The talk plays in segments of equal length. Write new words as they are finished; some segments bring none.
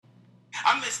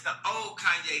I miss the old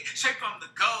Kanye, straight from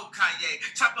the gold Kanye,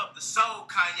 chop up the soul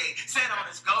Kanye, set on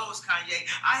his goals Kanye.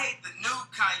 I hate the new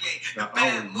Kanye, the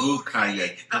bad mood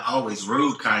Kanye, the always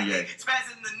rude Kanye, spaz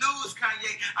in the news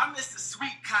Kanye. I miss the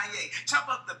sweet Kanye, chop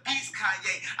up the beats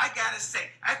Kanye. I gotta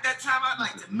say, at that time I'd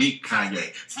like to meet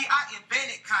Kanye. See, I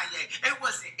invented Kanye, it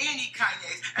wasn't any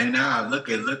Kanye's. And now I look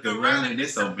around and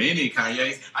there's so many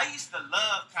Kanye's. I used to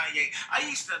love Kanye, I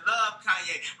used to love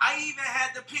Kanye. I even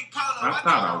had the pink polo. I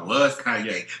thought I was Kanye.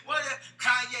 What if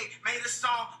Kanye made a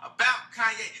song about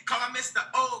Kanye? Call I miss the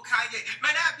old Kanye.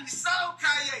 Man, that'd be so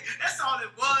Kanye. That's all it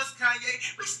was,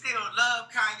 Kanye. We still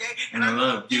love Kanye. And I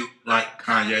love you like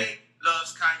Kanye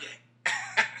loves Kanye.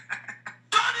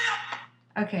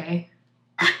 Okay.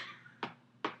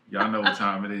 Y'all know what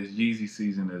time it is. Yeezy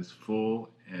season is full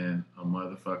in a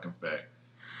motherfucking fact.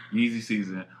 Yeezy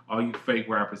season, all you fake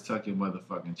rappers, tuck your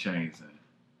motherfucking chains in.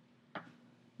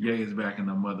 Ye is back in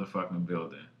the motherfucking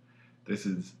building. This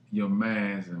is your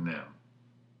mans and them.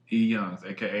 E. Youngs,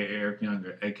 a.k.a. Eric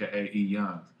Younger, a.k.a. E.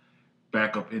 Youngs.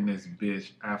 Back up in this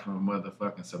bitch after a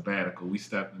motherfucking sabbatical. We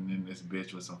stepping in this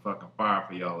bitch with some fucking fire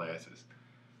for y'all asses.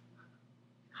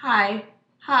 Hi.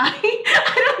 I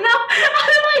don't know. How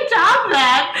do I top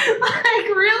that?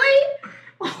 Like, really?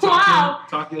 Wow.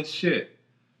 Talk your shit.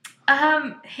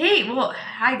 Hey, well,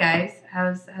 hi guys.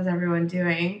 How's everyone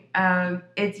doing?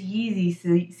 It's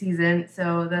Yeezy season,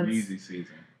 so that's Yeezy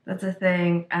season. That's a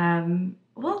thing.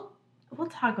 We'll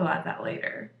talk about that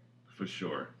later. For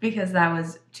sure. Because that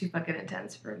was too fucking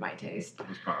intense for my taste. It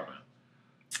was popping.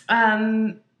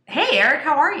 Hey Eric,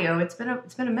 how are you? It's been a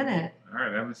minute. All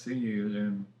right, I haven't seen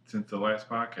you since the last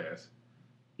podcast.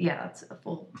 Yeah, that's a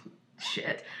full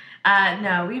shit.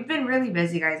 No, we've been really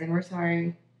busy, guys, and we're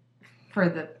sorry for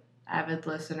the avid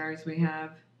listeners we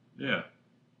have. Yeah.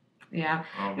 Yeah.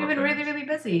 We've been really, really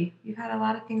busy. We've had a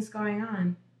lot of things going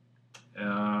on.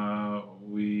 A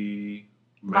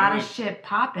lot of shit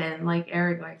popping, like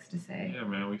Eric likes to say. Yeah,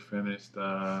 man. We finished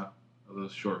a little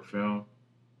short film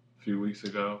a few weeks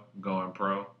ago, Going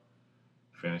Pro.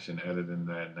 Finishing editing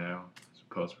that now. It's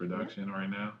post-production right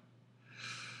now.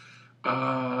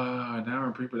 Now we're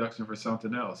in pre-production for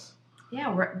something else.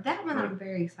 Yeah, that one I'm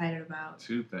very excited about.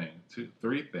 Three things.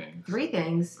 Three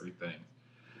things.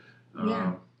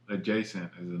 Yeah.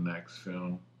 Adjacent is the next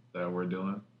film that we're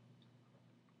doing.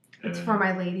 It's for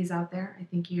my ladies out there. I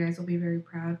think you guys will be very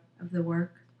proud of the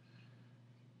work.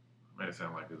 Made it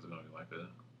sound like it's going to be like a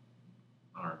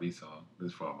R&B song.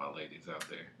 This is for all my ladies out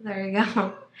there. There you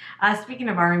go. Speaking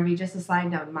of R&B, just a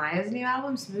side note, Maya's new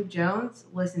album, Smooth Jones,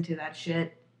 listen to that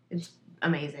shit. It's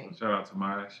amazing. Shout out to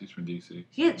Maya. She's from D.C.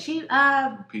 She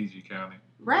PG County.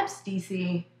 Reps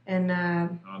D.C. and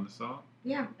on the song?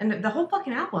 Yeah, and the whole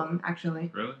fucking album,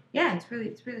 actually. Really? Yeah, it's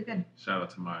really good. Shout out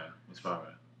to Maya. What's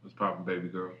poppin', baby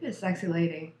girl? She's a sexy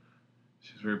lady.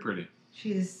 She's very pretty.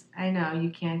 I know you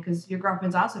can't, because your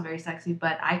girlfriend's also very sexy,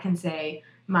 but I can say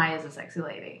Maya's a sexy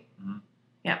lady. Mm-hmm.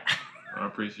 Yep. I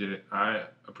appreciate it. I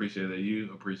appreciate that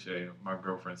you appreciate my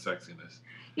girlfriend's sexiness.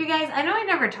 You guys, I know I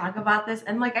never talk about this,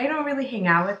 and I don't really hang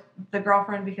out with the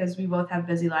girlfriend because we both have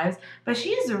busy lives, but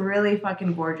she's really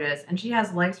fucking gorgeous, and she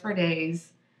has legs for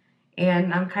days,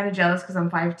 and I'm kind of jealous because I'm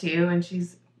 5'2", and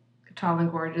she's tall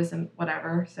and gorgeous and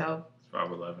whatever, so. It's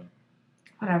 5'11".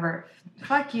 Whatever.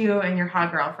 Fuck you and your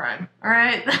hot girlfriend. All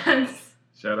right?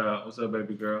 Shout out. What's up,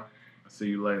 baby girl? I'll see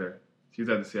you later. She's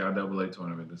at the CIAA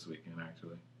tournament this weekend,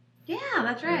 actually. Yeah,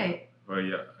 that's right.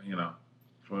 Yeah,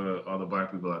 for all the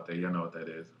black people out there, y'all know what that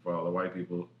is. For all the white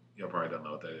people, y'all probably don't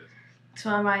know what that is. So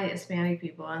all my Hispanic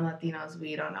people and Latinos,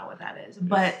 we don't know what that is.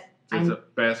 But it's a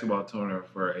basketball tournament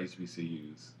for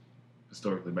HBCUs,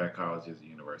 historically black colleges and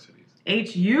universities.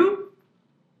 HU?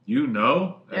 You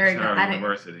know? There you go.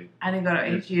 University. I didn't go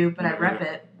to HU, but I rep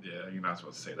it. Yeah, you're not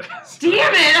supposed to say that.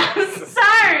 Damn it! I'm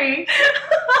sorry.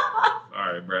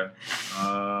 Sorry, Brad.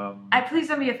 Please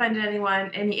don't be offended anyone,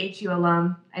 any HU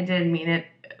alum. I didn't mean it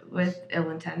with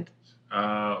ill intent.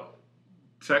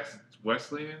 Texas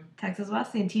Wesleyan? Texas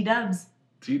Wesleyan. T-Dubs.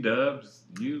 T-Dubs?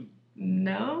 You?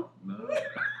 No.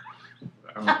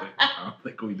 I don't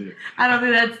think we did. I don't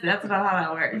think that's not how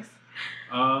that works.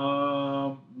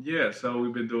 Yeah, so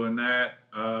we've been doing that.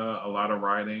 A lot of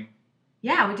writing.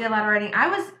 Yeah, we did a lot of writing.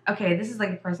 This is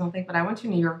like a personal thing, but I went to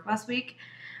New York last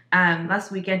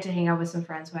weekend to hang out with some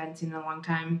friends who I hadn't seen in a long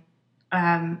time.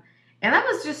 And that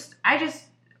was I just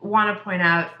want to point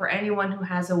out, for anyone who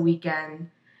has a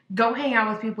weekend, go hang out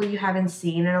with people you haven't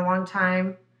seen in a long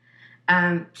time.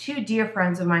 Two dear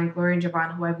friends of mine, Gloria and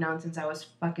Javon, who I've known since I was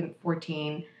fucking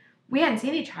 14. We hadn't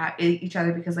seen each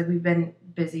other because we've been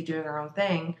busy doing our own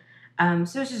thing.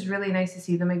 So it's just really nice to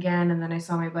see them again. And then I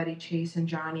saw my buddy Chase and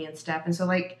Johnny and Steph. And so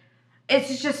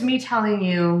it's just me telling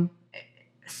you,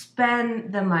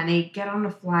 spend the money, get on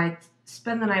a flight,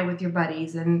 spend the night with your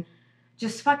buddies, and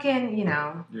just fucking,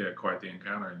 Yeah, quite the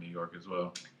encounter in New York as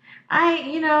well.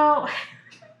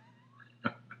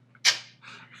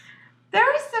 There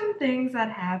are some things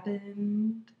that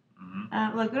happened.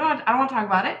 Mm-hmm. Look, I don't want to talk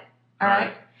about it. All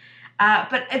right.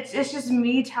 But it's just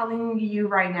me telling you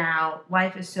right now,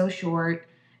 life is so short.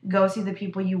 Go see the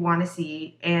people you want to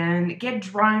see and get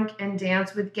drunk and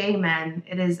dance with gay men.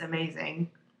 It is amazing.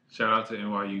 Shout out to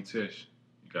NYU Tish.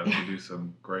 You got to produce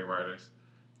some great writers.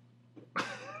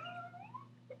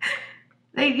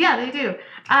 They do.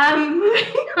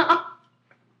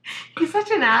 He's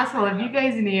such an asshole. If you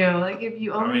guys knew, like if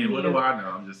you only knew. What do I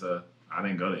know? I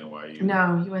didn't go to NYU.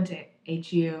 No, you went to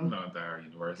HU. No, at Howard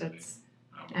University.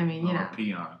 I'm a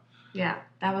peon. Yeah,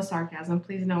 that was sarcasm.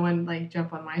 Please, no one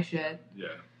jump on my shit. Yeah.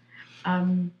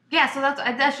 So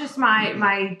that's just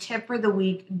my tip for the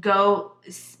week. Go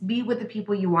be with the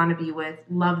people you want to be with.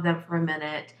 Love them for a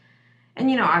minute,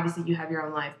 and obviously you have your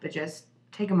own life, but just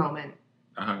take a moment.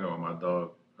 I hung out with my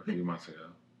dog a few months ago.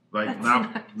 Nice.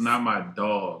 Not my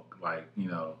dog, like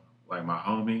my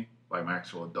homie, like my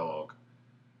actual dog.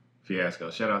 Fiasco.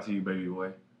 Shout out to you, baby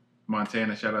boy.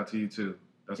 Montana, shout out to you too.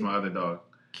 That's my other dog.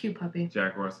 Cute puppy.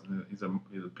 Jack Russell. He's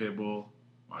a pit bull.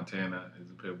 Montana is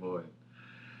a pit bull. And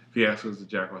Fiasco is a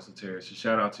Jack Russell Terrier. So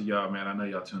shout out to y'all, man. I know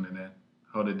y'all tuning in.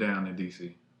 Hold it down in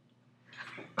DC.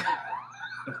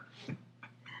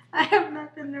 I have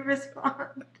nothing to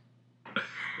respond.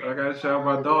 I gotta shout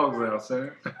my dogs out,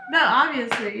 sir. No,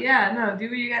 obviously, yeah. No, do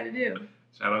what you gotta do.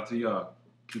 Shout out to y'all.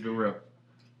 Keep it real.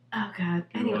 Oh God.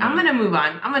 Anyway, I'm gonna move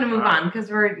on. On because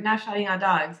we're now shouting out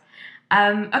dogs.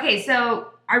 Okay,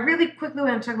 so I really quickly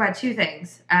want to talk about two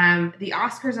things: the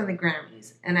Oscars and the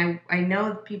Grammys. And I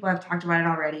know people have talked about it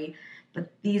already,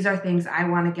 but these are things I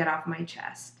want to get off my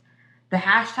chest. The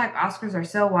hashtag Oscars are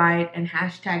so white and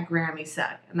hashtag Grammys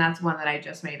suck, and that's one that I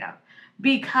just made up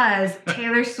because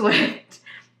Taylor Swift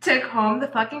took home the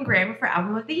fucking Grammy for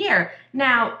Album of the Year.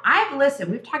 Now,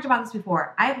 we've talked about this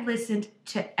before. I've listened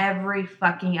to every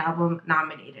fucking album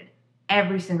nominated.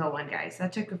 Every single one, guys.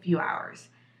 That took a few hours.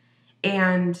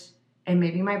 And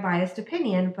maybe my biased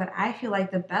opinion, but I feel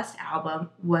like the best album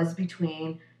was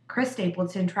between Chris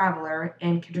Stapleton, Traveler,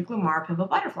 and Kendrick Lamar, Pimp a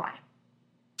Butterfly.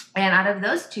 And out of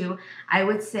those two, I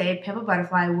would say Pimp a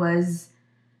Butterfly was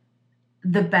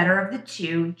the better of the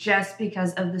two just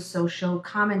because of the social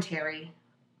commentary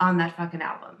on that fucking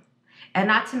album. And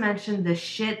not to mention the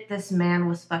shit this man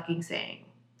was fucking saying.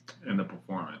 And the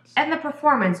performance.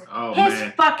 Oh, his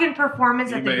man. Fucking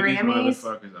performance at the Grammys. These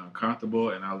motherfuckers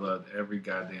uncomfortable, and I loved every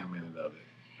goddamn minute of it.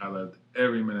 I loved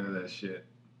every minute of that shit.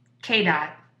 K-Dot.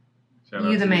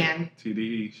 You the man.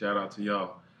 TDE, shout out to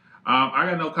y'all. I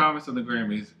got no comments on the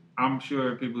Grammys. I'm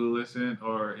sure people who listen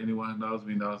or anyone who knows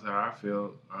me knows how I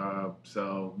feel.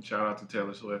 So shout out to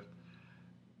Taylor Swift.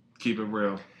 Keep it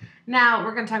real. Now,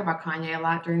 we're going to talk about Kanye a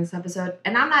lot during this episode,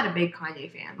 and I'm not a big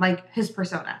Kanye fan. Like, his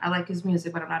persona. I like his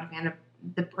music, but I'm not a fan of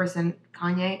the person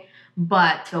Kanye.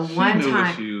 But the one time... She knew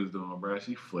what she was doing, bro.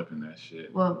 She flipping that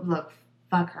shit. Well, look,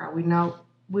 fuck her. We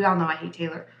all know I hate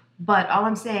Taylor. But all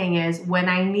I'm saying is, when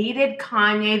I needed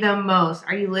Kanye the most,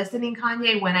 are you listening,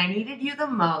 Kanye? When I needed you the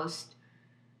most,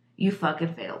 you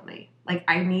fucking failed me. Like,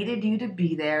 I needed you to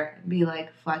be there and be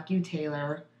like, fuck you,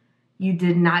 Taylor. You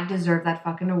did not deserve that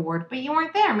fucking award, but you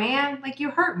weren't there, man. Like, you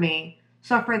hurt me.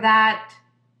 So for that,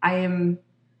 I am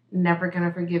never going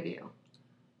to forgive you.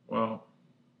 Well,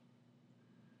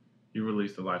 you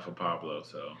released The Life of Pablo,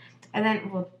 so. And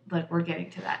then, well, look, we're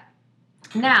getting to that.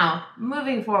 Now,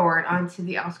 moving forward onto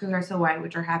the Oscars Are So White,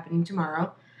 which are happening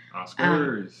tomorrow.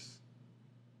 Oscars.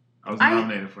 I was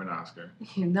nominated for an Oscar.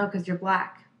 No, because you're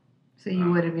black. So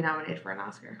you wouldn't be nominated for an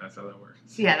Oscar. That's how that works.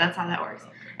 Yeah, that's how that works.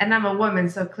 Okay. And I'm a woman,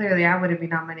 so clearly I wouldn't be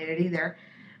nominated either.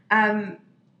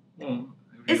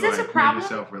 Is this a problem? You make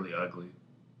yourself really ugly.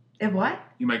 If what?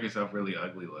 You make yourself really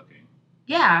ugly looking.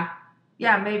 Yeah.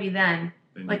 Yeah, maybe then.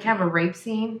 Like have a rape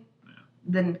scene. Yeah.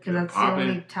 Then, because that's the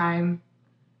only time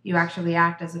you actually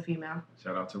act as a female.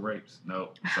 Shout out to rapes. No,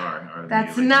 sorry.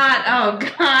 That's not. Oh God,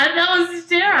 that was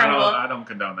terrible. I don't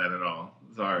condone that at all.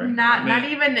 Sorry. Not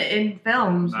even in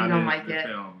films. You don't like it.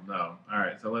 Film, no. All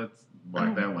right, so let's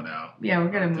black that one out. Yeah,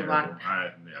 we're gonna move on. All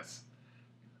right. Yes.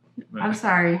 I'm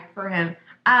sorry for him.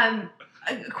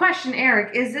 Question,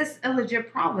 Eric: is this a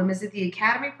legit problem? Is it the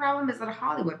Academy problem? Is it a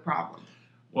Hollywood problem?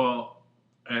 Well,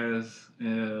 as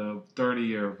a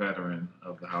 30-year veteran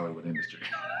of the Hollywood industry.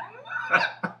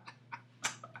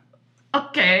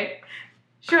 Okay,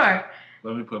 sure.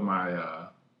 Let me put my.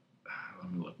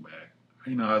 Let me look back.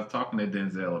 I was talking to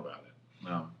Denzel about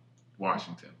it.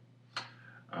 Washington,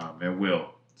 and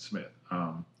Will Smith.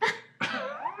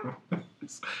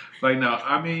 Like, no,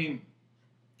 I mean,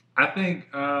 I think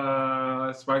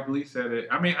Spike Lee said it.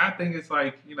 I mean, I think it's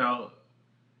like, you know,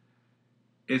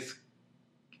 it's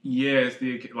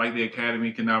the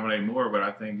Academy can nominate more, but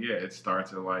I think it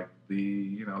starts at like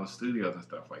the studios and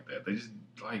stuff like that. They just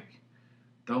like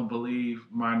don't believe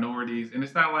minorities, and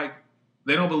it's not like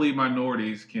they don't believe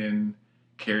minorities can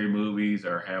carry movies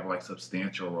or have like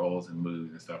substantial roles in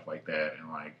movies and stuff like that.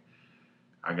 And like,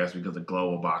 I guess because the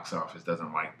global box office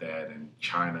doesn't like that, and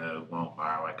China won't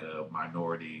buy like a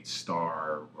minority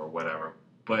star or whatever.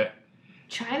 But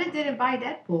China didn't buy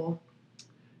Deadpool.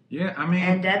 Yeah, I mean,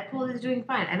 and Deadpool is doing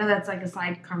fine. I know that's like a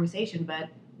side conversation, but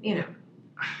you know,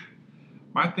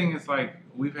 my thing is like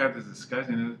we've had this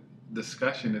discussion.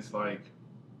 It's like,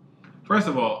 first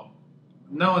of all,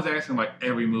 no one's asking like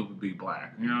every movie be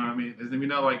black. You know what I mean? Is you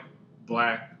know like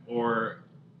black or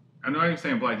I'm not even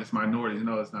saying black, just minorities. You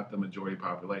know, it's not the majority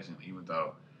population, even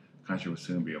though the country will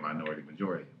soon be a minority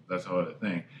majority. That's the whole other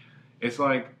thing. It's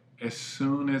like as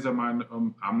soon as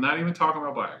I'm not even talking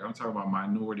about black. I'm talking about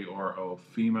minority or a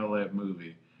female-led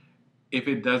movie. If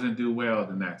it doesn't do well,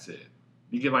 then that's it.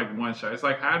 You get like one shot. It's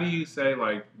like, how do you say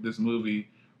like this movie,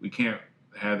 we can't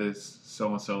have this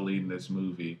so-and-so leading this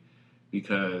movie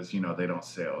because, you know, they don't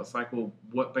sell. It's like, well,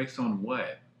 what based on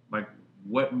what? Like,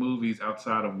 what movies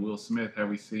outside of Will Smith have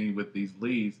we seen with these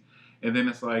leads? And then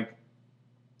it's like,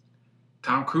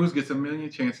 Tom Cruise gets a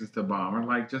million chances to bomb. Or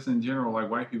like, just in general,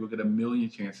 like white people get a million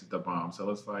chances to bomb.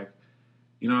 So it's like,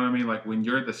 you know what I mean? Like when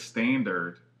you're the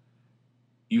standard,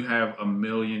 you have a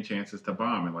million chances to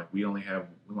bomb. And like, we only have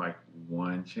like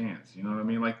one chance. You know what I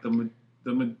mean? Like you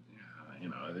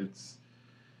know,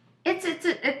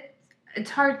 it's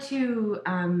hard to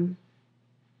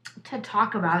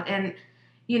talk about. And,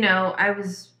 you know, I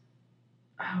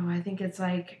think it's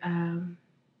like,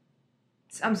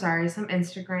 I'm sorry, some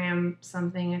Instagram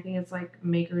something. I think it's like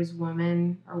Makers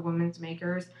Woman or Women's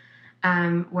Makers,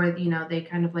 where, you know, they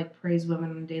kind of like praise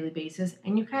women on a daily basis.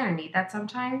 And you kind of need that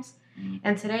sometimes. Mm-hmm.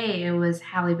 And today it was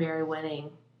Halle Berry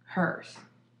winning hers.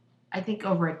 I think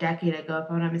over a decade ago,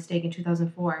 if I'm not mistaken,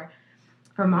 2004,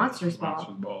 for Monsters Ball.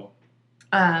 Monsters Ball.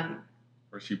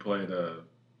 Where she played a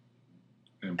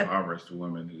impoverished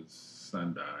woman whose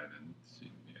son died. And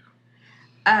she,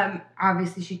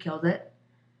 obviously she killed it.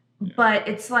 Yeah. But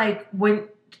it's like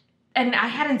and I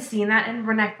hadn't seen that, and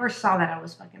when I first saw that, I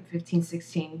was fucking 15,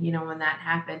 16, you know, when that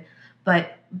happened.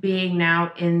 But being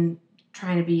now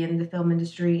trying to be in the film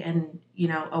industry and, you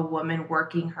know, a woman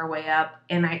working her way up,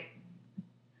 and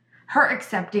her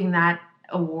accepting that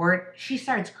award, she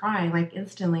starts crying like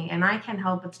instantly, and I can't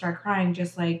help but start crying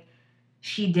just like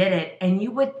she did it. And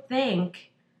you would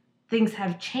think things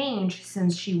have changed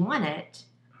since she won it.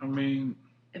 I mean,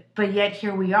 but yet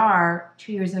here we are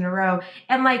 2 years in a row.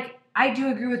 And like, I do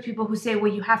agree with people who say,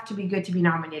 well, you have to be good to be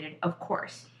nominated. Of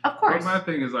course. Of course. But my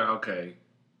thing is like, okay.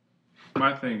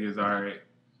 My thing is, all right.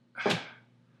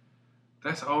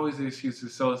 That's always the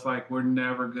excuses. So it's like, we're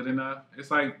never good enough.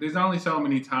 It's like, there's only so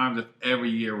many times if every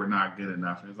year we're not good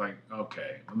enough. It's like,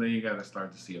 okay. Well, then you got to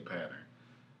start to see a pattern.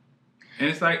 And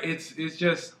it's like, it's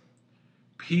just...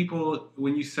 people,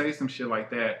 when you say some shit like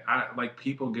that,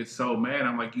 people get so mad.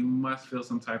 I'm like, you must feel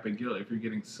some type of guilt if you're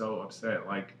getting so upset.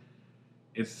 Like,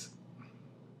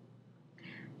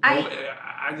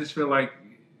 I just feel like,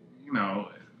 you know,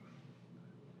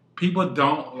 people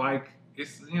don't like,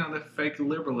 it's, you know, the fake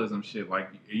liberalism shit. Like,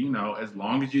 you know, as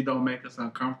long as you don't make us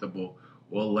uncomfortable,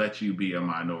 we'll let you be a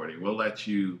minority. We'll let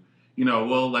you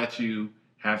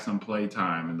have some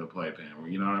playtime in the playpen.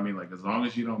 You know what I mean? Like, as long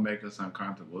as you don't make us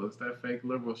uncomfortable. It's that fake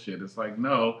liberal shit. It's like,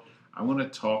 no, I want to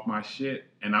talk my shit.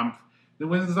 And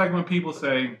it's like when people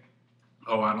say,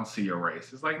 oh, I don't see your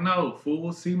race. It's like, no,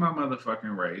 fool, see my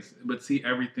motherfucking race, but see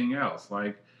everything else.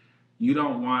 Like, they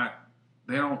don't want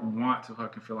to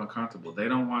fucking feel uncomfortable. They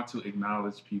don't want to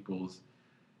acknowledge people's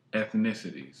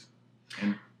ethnicities.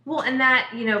 And that,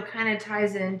 you know, kind of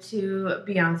ties into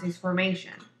Beyonce's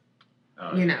Formation,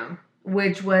 you know,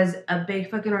 which was a big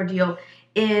fucking ordeal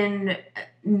in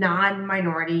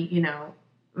non-minority, you know,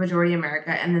 majority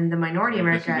America, and then the minority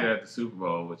America. She did at the Super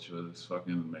Bowl, which was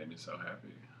fucking made me so happy.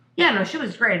 Yeah, no, she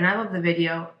was great, and I love the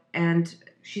video, and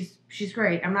she's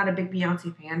great. I'm not a big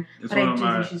Beyonce fan, but I do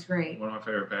think she's great. One of my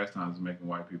favorite pastimes is making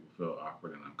white people feel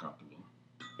awkward and uncomfortable.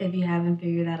 If you haven't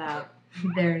figured that out,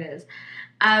 there it is.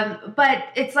 But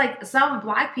it's like some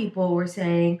black people were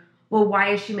saying, well,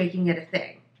 why is she making it a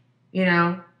thing? You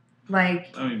know?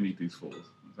 Like, let me meet these fools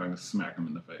so I can smack them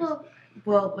in the face. Well,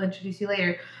 we'll introduce you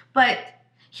later. But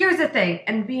here's the thing,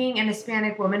 and being an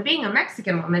Hispanic woman, being a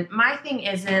Mexican woman, my thing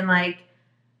isn't like,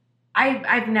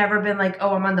 I've never been like,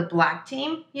 oh, I'm on the black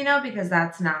team, you know, because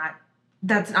that's not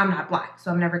I'm not black,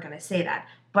 so I'm never going to say that.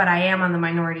 But I am on the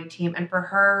minority team. And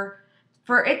for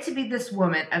it to be this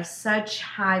woman of such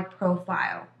high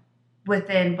profile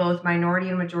within both minority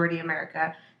and majority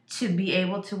America, to be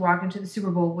able to walk into the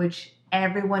Super Bowl, which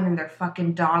everyone and their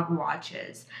fucking dog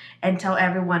watches, and tell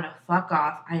everyone to fuck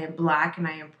off. I am black and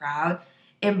I am proud.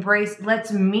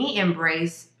 Lets me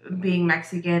embrace being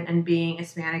Mexican and being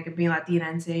Hispanic and being Latina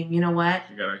and saying, you know what?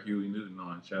 She got her Huey Newton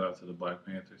on. Shout out to the Black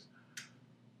Panthers.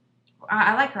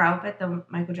 I like her outfit, the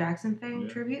Michael Jackson thing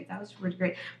tribute. That was really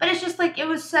great. But it's just like, it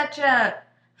was such a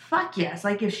fuck yes.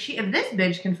 Like, if this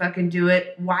bitch can fucking do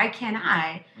it, why can't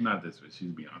I? Not this bitch. She's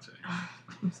Beyonce.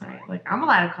 I'm sorry. Like, I'm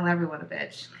allowed to call everyone a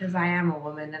bitch because I am a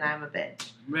woman and I'm a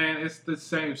bitch. Man, it's the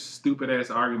same stupid ass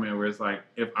argument where it's like,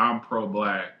 if I'm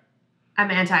pro-black,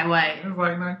 I'm anti-white. It's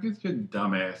like, nah, get your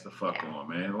dumb ass the fuck on,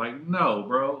 man. Like, no,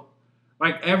 bro.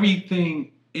 Like,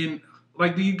 everything in...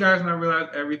 Like, do you guys not realize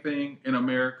everything in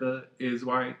America is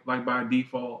white? Like, by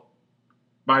default?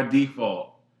 By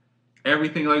default.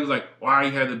 Everything, like, it's like, why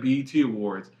you had the BET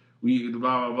Awards? We,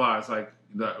 blah, blah, blah. It's like,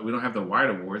 we don't have the white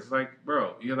awards. It's like,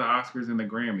 bro, you have the Oscars and the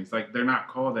Grammys. Like, they're not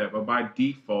called that. But by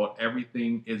default,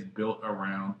 everything is built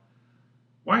around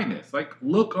whiteness. Like,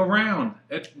 look around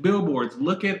at billboards.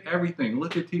 Look at everything.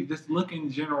 Look at TV. Just look in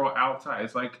general outside.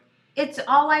 It's like... It's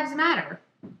all lives matter.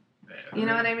 You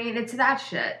know what I mean? It's that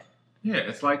shit. Yeah,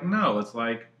 it's like, no, it's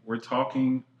like we're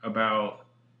talking about,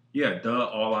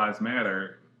 all lives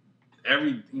matter.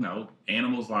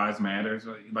 Animals' lives matter.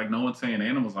 Like, no one's saying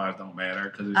animals' lives don't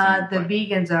matter. Cause the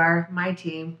vegans are my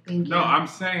team. Thank you. No, I'm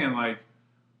saying, like,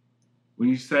 when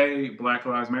you say Black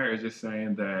Lives Matter, it's just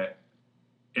saying that,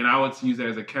 and I would use that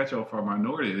as a catch-all for a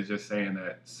minority, it's just saying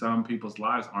that some people's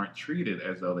lives aren't treated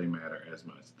as though they matter as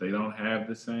much. They don't have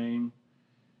the same...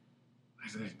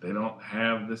 They don't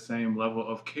have the same level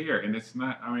of care, and it's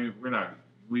not. I mean,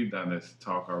 we've done this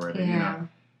talk already. Yeah.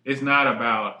 It's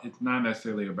not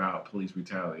necessarily about police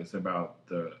brutality. It's about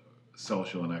the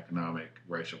social and economic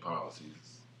racial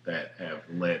policies that have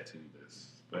led to this.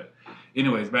 But,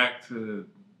 anyways, back to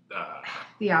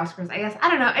the Oscars. I guess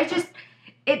I don't know. It just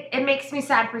it makes me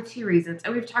sad for two reasons,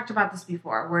 and we've talked about this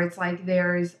before. Where it's like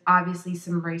there's obviously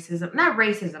some racism. Not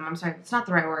racism. I'm sorry. It's not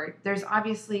the right word. There's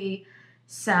obviously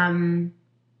some...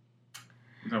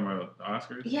 You talking about the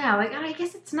Oscars? Yeah, like, I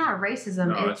guess it's not racism.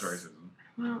 No, it's racism.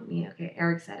 Well, yeah, okay,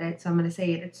 Eric said it, so I'm going to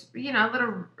say it. It's, a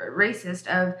little racist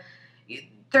of...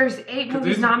 There's 8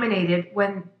 movies nominated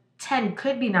when 10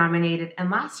 could be nominated, and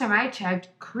last time I checked,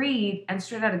 Creed and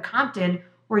Straight Outta Compton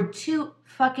were 2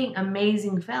 fucking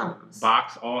amazing films.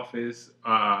 Box office,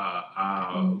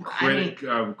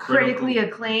 critically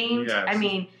acclaimed. Yes. I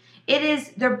mean,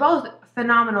 they're both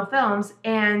phenomenal films,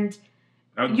 and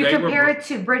you compare it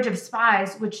to Bridge of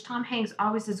Spies, which Tom Hanks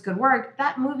always does good work.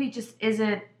 That movie just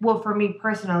isn't, well, for me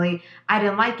personally, I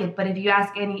didn't like it, but if you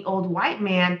ask any old white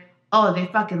man, oh, they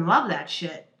fucking love that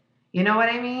shit. You know what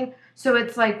I mean? So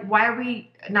it's like, why are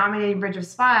we nominating Bridge of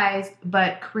Spies,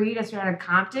 but Creed and Straight Outta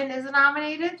Compton isn't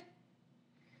nominated?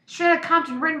 Straight Outta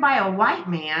Compton, written by a white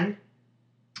man.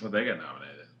 Well, they got nominated.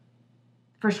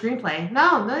 For screenplay.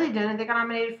 No, they didn't. They got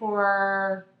nominated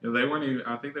for... Yeah, they weren't even...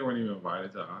 I think they weren't even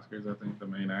invited to Oscars, I think, the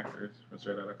main actors for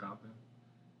Straight Outta Compton.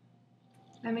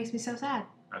 That makes me so sad.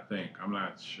 I think. I'm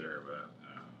not sure, but...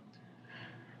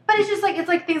 But it's just like, it's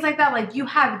like things like that. Like, you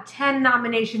have 10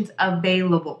 nominations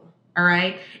available, all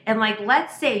right? And, like,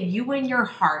 let's say you in your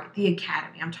heart, the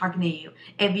Academy, I'm talking to you.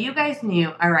 If you guys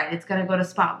knew, all right, it's going to go to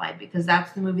Spotlight because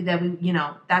that's the movie that we,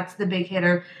 that's the big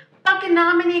hitter. Fucking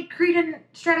nominate Creed and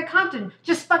Straight Outta Compton.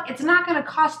 Just it's not going to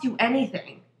cost you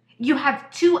anything. You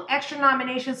have 2 extra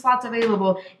nomination slots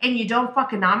available and you don't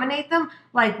fucking nominate them?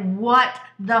 Like, what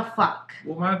the fuck?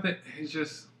 Well, my thing is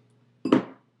just,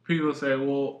 people say,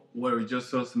 well, what, are we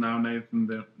just supposed to nominate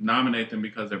them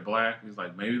because they're black? It's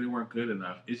like, maybe they weren't good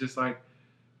enough. It's just like,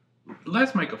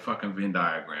 let's make a fucking Venn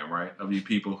diagram, right, of you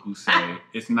people who say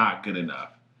it's not good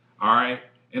enough, all right?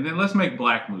 And then let's make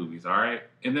black movies, all right?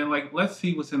 And then, like, let's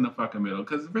see what's in the fucking middle.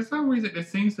 Because for some reason, it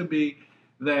seems to be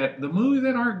that the movies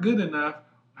that aren't good enough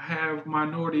have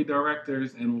minority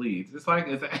directors and leads. It's like,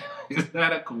 is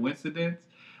that a coincidence?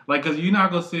 Like, because you're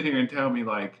not going to sit here and tell me,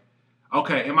 like,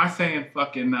 okay, am I saying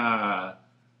fucking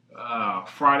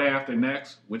Friday After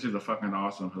Next, which is a fucking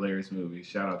awesome, hilarious movie.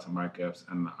 Shout out to Mike Epps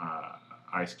and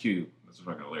Ice Cube. That's a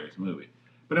fucking hilarious movie.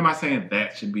 But am I saying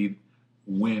that should be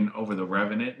win over The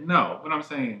Revenant? No, but I'm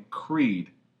saying Creed.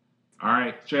 All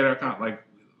right, Straight Outta Compton,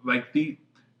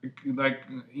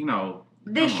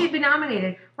 they should be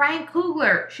nominated. Ryan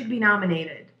Coogler should be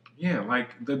nominated. Yeah, like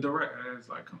the director. It's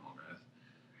like, come on, guys.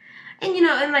 And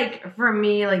and like for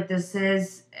me, like this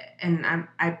is, and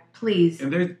I please.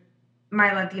 And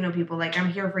my Latino people. Like, I'm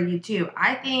here for you too.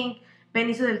 I think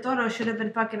Benicio del Toro should have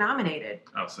been fucking nominated.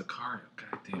 Oh, Sicario.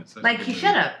 Goddamn. Like, he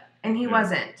should have. And he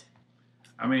wasn't.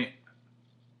 I mean...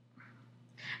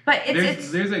 But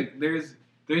there's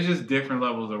just different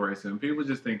levels of racism. People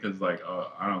just think because like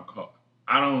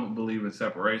I don't believe in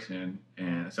separation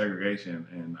and segregation,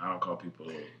 and I don't call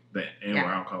people that anywhere.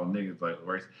 I don't call them niggas like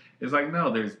race. It's like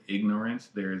no, there's ignorance.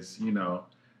 There's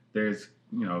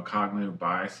cognitive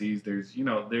biases. There's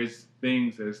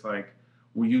things that it's like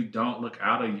where you don't look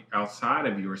outside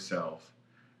of yourself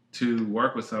to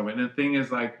work with someone. And the thing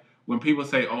is like when people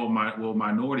say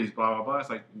minorities blah blah blah, it's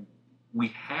like we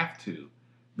have to.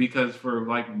 Because for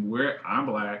like where I'm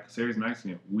black, Sarah's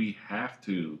Mexican, we have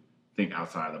to think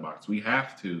outside the box. We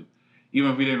have to,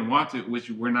 even if we didn't want to, which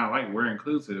we're not like, we're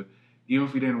inclusive. Even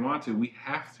if we didn't want to, we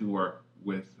have to work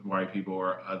with white people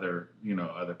or other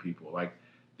people. Like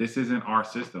this isn't our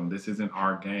system. This isn't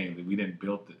our game. We didn't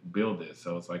build this.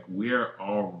 So it's like we're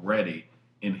already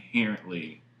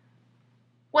inherently.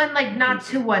 When like not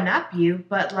to one up you,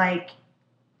 but like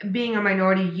being a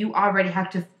minority, you already have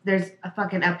to. There's a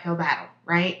fucking uphill battle.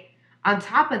 Right? On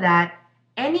top of that,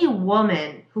 any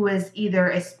woman who is either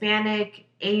Hispanic,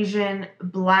 Asian,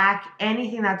 Black,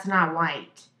 anything that's not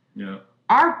white,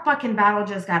 our fucking battle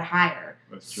just got higher.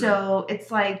 That's true. So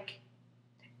it's like,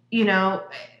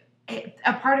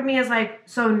 a part of me is like,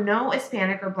 so no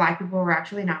Hispanic or Black people were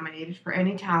actually nominated for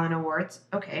any talent awards.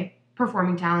 Okay,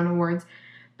 performing talent awards.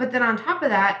 But then on top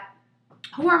of that,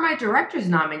 who are my directors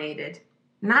nominated?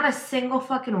 Not a single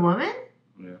fucking woman?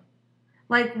 Yeah.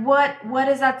 Like, what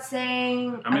is that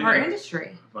saying of our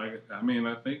industry? Like, I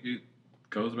think it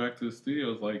goes back to the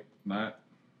studios, like, not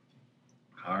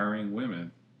hiring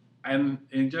women. And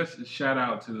just shout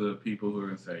out to the people who are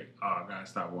going to say, oh, I got to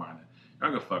stop whining.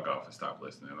 Y'all can fuck off and stop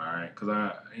listening, all right? Because,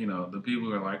 the people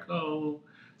who are like, oh,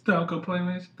 stop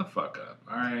complaining, shut the fuck up,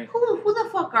 all right? Who the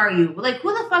fuck are you? Like,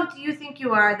 who the fuck do you think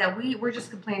you are that we're just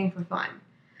complaining for fun?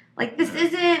 Like, this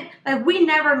isn't, like, we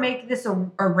never make this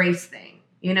a race thing,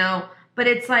 But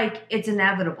it's like, it's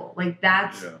inevitable. Like,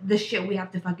 that's the shit we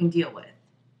have to fucking deal with.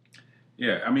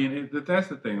 Yeah, that's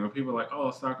the thing. When people are like,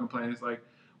 oh, stop complaining. It's like,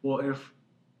 well, if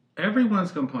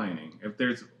everyone's complaining, if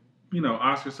there's,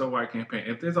 Oscar So White campaign,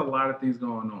 if there's a lot of things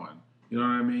going on, you know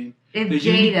what I mean? If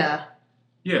Jada.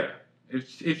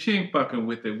 If she ain't fucking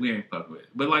with it, we ain't fucking with it.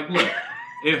 But, like, look,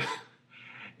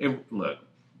 look,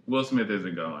 Will Smith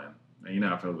isn't going, and you know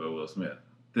how I feel about Will Smith,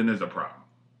 then there's a problem.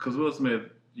 Because Will Smith,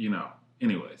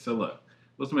 anyway, so look.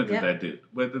 Will Smith is that dude.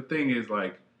 But the thing is,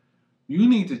 like, you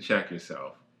need to check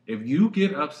yourself. If you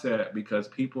get upset because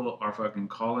people are fucking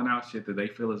calling out shit that they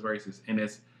feel is racist, and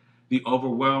it's the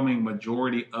overwhelming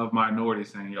majority of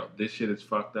minorities saying, yo, this shit is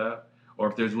fucked up, or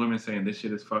if there's women saying this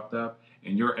shit is fucked up,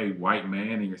 and you're a white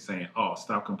man and you're saying, oh,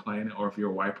 stop complaining, or if you're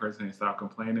a white person and stop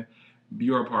complaining,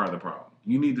 you're a part of the problem.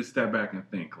 You need to step back and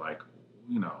think, like,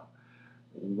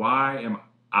 why am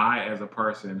I as a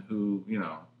person who,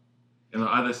 and the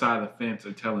other side of the fence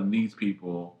are telling these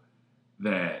people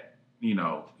that,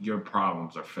 your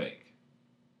problems are fake.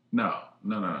 No.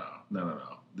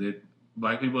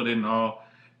 Black people didn't all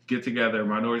get together,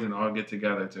 minorities didn't all get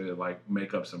together to, like,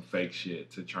 make up some fake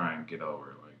shit to try and get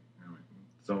over. Like,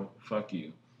 so fuck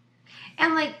you.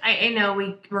 And, like, I know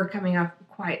we're coming off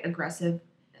quite aggressive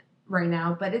right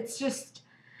now, but it's just,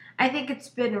 I think it's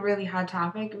been a really hot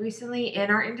topic recently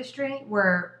in our industry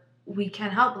where we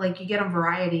can't help, like, you get on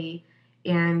Variety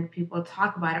and people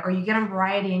talk about it, or you get on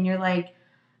Variety and you're like,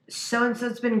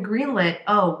 so-and-so's been greenlit,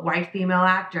 oh, white female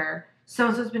actor,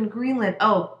 so-and-so's been greenlit,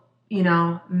 oh,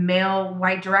 male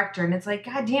white director, and it's like,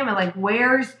 god damn it, like,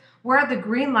 where are the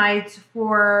green lights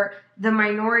for the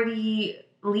minority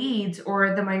leads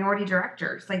or the minority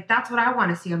directors? Like, that's what I want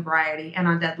to see on Variety and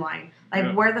on Deadline.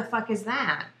 Like, where the fuck is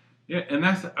that? Yeah, and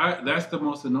that's the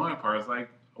most annoying part. It's like,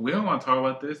 we don't want to talk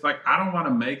about this. Like, I don't want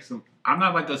to make I'm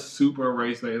not like a super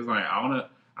race. It's like, I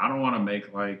don't want to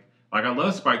make like I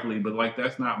love Spike Lee, but like,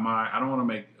 that's not I don't want to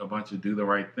make a bunch of Do the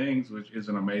Right Things, which is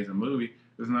an amazing movie.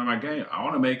 It's not my game. I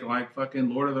want to make like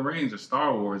fucking Lord of the Rings or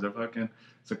Star Wars or fucking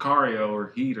Sicario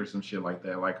or Heat or some shit like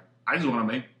that. Like, I just want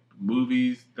to make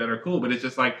movies that are cool, but it's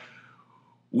just like,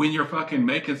 when you're fucking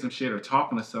making some shit or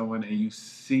talking to someone and you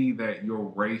see that your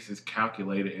race is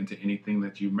calculated into anything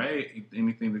that you make,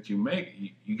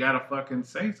 you gotta fucking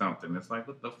say something. It's like,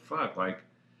 what the fuck? Like,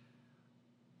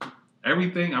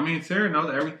 everything, Sarah knows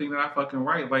everything that I fucking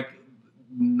write, like,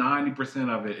 90%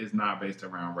 of it is not based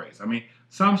around race.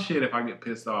 Some shit, if I get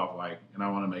pissed off, like, and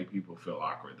I want to make people feel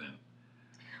awkward, then.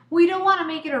 We don't want to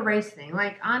make it a race thing.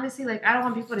 Like, honestly, like, I don't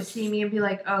want people to see me and be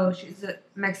like, oh, she's a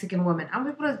Mexican woman. I want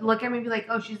people to look at me and be like,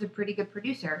 oh, she's a pretty good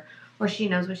producer. where she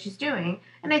knows what she's doing.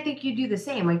 And I think you do the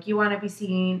same. Like, you want to be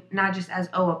seen not just as,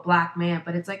 oh, a black man,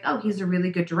 but it's like, oh, he's a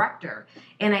really good director.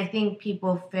 And I think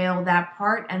people fail that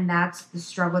part, and that's the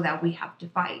struggle that we have to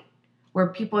fight. Where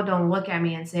people don't look at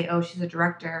me and say, oh, she's a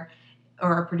director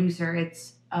or a producer.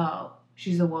 It's, oh,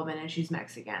 she's a woman and she's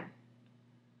Mexican.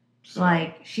 So,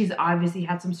 like, she's obviously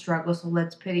had some struggle, so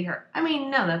let's pity her. I mean,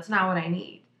 no, that's not what I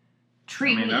need.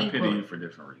 Treat me I equally. pity you for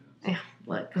different reasons. Yeah,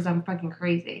 look, because I'm fucking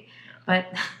crazy. Yeah. But,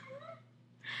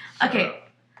 okay.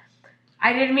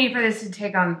 I didn't mean for this to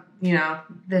take on,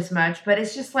 this much, but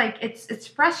it's just like, it's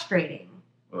frustrating.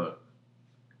 Look,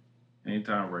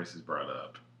 anytime race is brought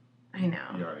up, I know.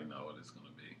 You already know what it's going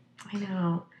to be. I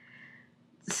know.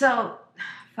 So,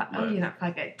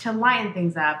 fuck it. To lighten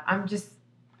things up, I'm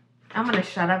going to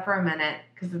shut up for a minute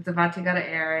because it's about to go to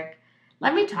Eric.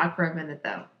 Let me talk for a minute,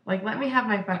 though. Like, let me have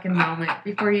my fucking moment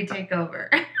before you take over.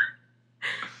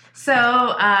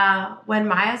 So, when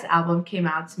Maya's album came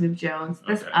out, Smooth Jones,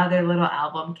 this other little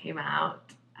album came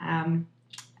out. I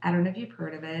don't know if you've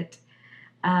heard of it.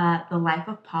 The Life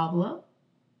of Pablo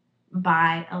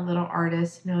by a little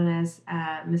artist known as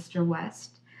Mr.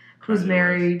 West, who's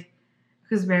married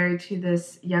to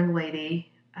this young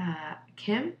lady,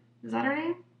 Kim. Is that her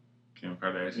name? Kim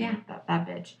Kardashian. Yeah, that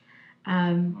bitch.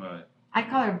 What? I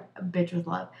call her a bitch with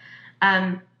love.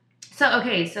 So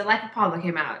Life of Pablo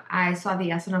came out. I saw the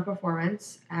SNL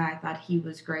performance. I thought he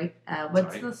was great.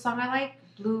 What's the song I like?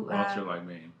 Ultra Light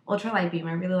Beam. Ultra Light Beam.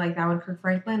 I really like that one. Kirk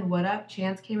Franklin, What Up?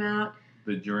 Chance came out.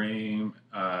 The Dream.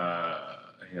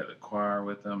 He had a choir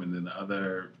with him, and then the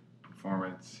other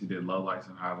performance, he did Lowlights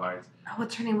and Highlights. Oh,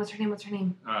 what's her name?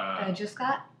 Jill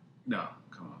Scott? No,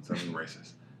 come on, something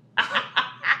racist.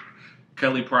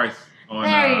 Kelly Price on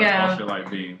Ultra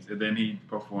Light Beams, and then he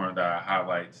performed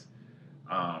Highlights.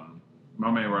 My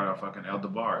man brought out fucking El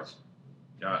DeBarge.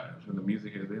 Y'all, from the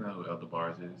music here, they know who El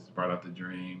DeBarge is. Brought out The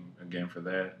Dream again for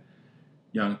that.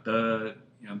 Young Thug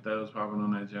was popping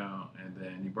on that jump, and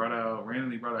then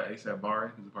randomly brought out A$AP Bari,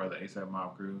 who's a part of the A$AP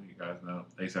Mob crew. You guys know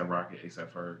A$AP Rocky,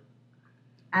 A$AP Ferg.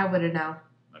 I wouldn't know.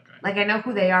 Okay. Like, I know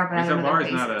who they are, but I don't know their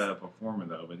faces. A$AP Bari's not a performer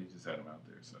though, but he just had him out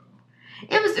there, so.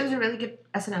 It was a really good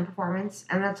SNL performance,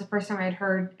 and that's the first time I'd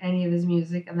heard any of his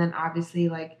music. And then obviously,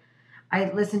 like, I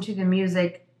listened to the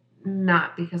music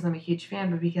not because I'm a huge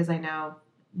fan, but because I know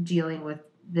dealing with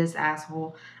this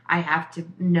asshole, I have to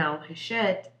know his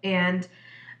shit. And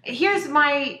here's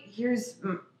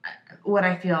what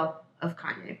I feel of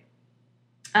Kanye.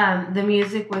 The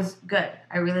music was good.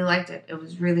 I really liked it. It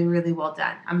was really, really well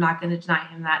done. I'm not going to deny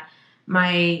him that.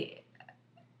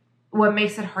 What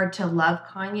makes it hard to love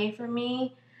Kanye for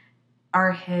me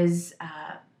are his,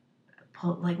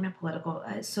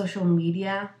 social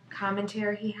media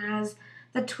commentary he has.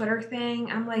 The Twitter thing.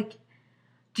 I'm like,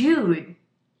 dude,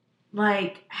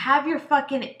 like, have your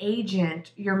fucking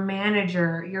agent, your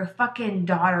manager, your fucking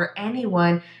daughter,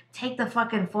 anyone take the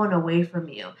fucking phone away from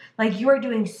you. Like, you are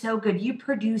doing so good. You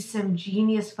produce some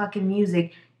genius fucking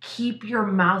music. Keep your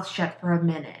mouth shut for a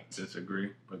minute.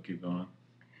 Disagree, but keep going.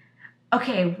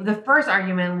 Okay, the first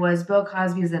argument was Bill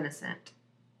Cosby is innocent.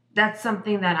 That's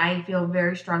something that I feel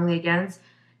very strongly against.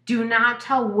 Do not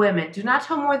tell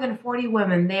more than 40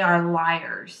 women they are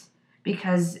liars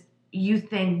because you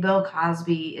think Bill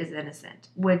Cosby is innocent,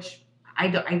 which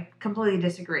I completely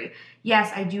disagree.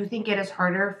 Yes, I do think it is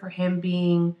harder for him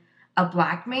being a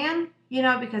black man,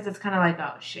 because it's kind of like,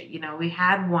 oh shit, we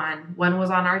had one was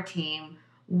on our team,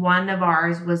 one of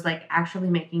ours was like actually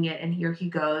making it, and here he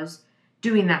goes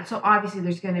doing that. So obviously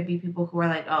there's going to be people who are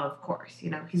like, oh, of course,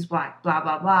 he's black, blah,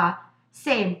 blah, blah.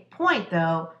 Same point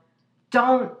though,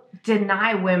 don't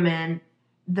deny women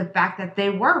the fact that they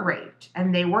were raped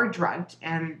and they were drugged,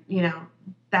 and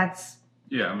that's...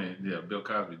 Yeah, Bill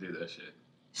Cosby did that shit.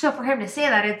 So for him to say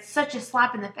that, it's such a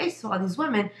slap in the face to all these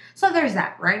women. So there's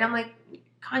that, right? I'm like,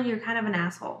 Kanye, you're kind of an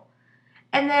asshole.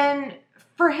 And then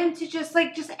for him to just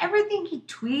everything he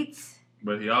tweets...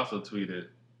 But he also tweeted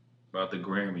about the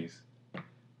Grammys.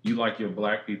 You like your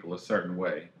black people a certain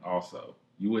way also.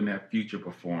 You wouldn't have Future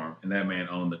perform, and that man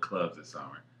owned the clubs this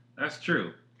summer. That's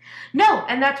true. No,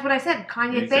 and that's what I said.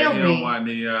 Kanye failed me. He don't want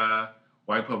any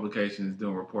white publications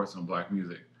doing reports on black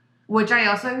music. Which I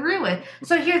also agree with.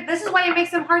 So this is why it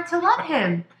makes it hard to love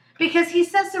him. Because he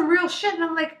says some real shit, and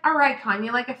I'm like, all right,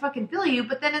 Kanye, like, I fucking feel you.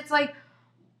 But then it's like,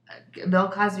 Bill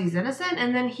Cosby's innocent,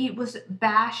 and then he was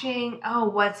bashing,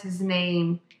 what's his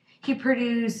name? He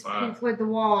produced Pink Floyd The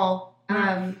Wall.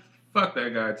 Fuck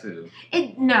that guy, too.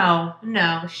 No,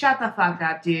 shut the fuck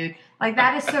up, dude. Like,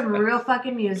 that is some real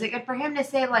fucking music. And for him to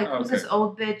say, like, who's this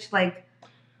old bitch, like...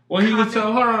 Well, he was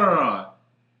so... Hold on.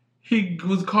 He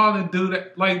was calling dude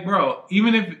that, like, bro,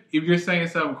 even if you're saying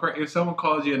something crazy, if someone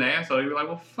calls you an asshole, you're like,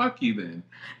 well, fuck you then.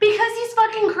 Because he's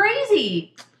fucking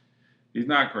crazy. He's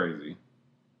not crazy.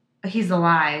 He's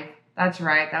alive. That's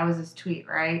right. That was his tweet,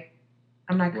 right?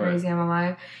 I'm not crazy, What? I'm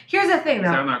alive. Here's the thing, though.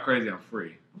 I'm not crazy, I'm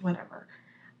free. Whatever.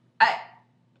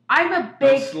 I'm a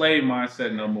big... No slave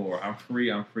mindset no more. I'm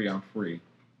free, I'm free, I'm free.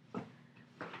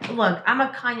 Look, I'm a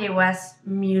Kanye West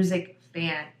music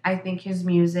fan. I think his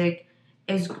music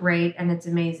is great and it's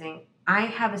amazing. I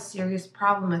have a serious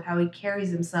problem with how he carries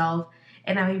himself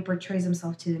and how he portrays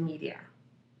himself to the media.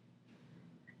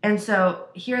 And so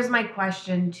here's my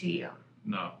question to you.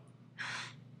 No.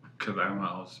 Because I have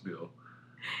my own spiel.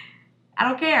 I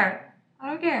don't care.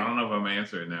 I don't know if I'm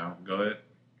answering now. Go ahead.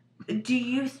 Do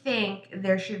you think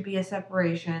there should be a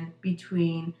separation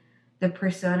between the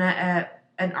persona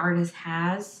an artist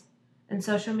has in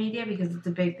social media, because it's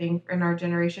a big thing in our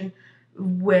generation,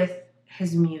 with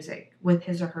his music, with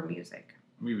his or her music?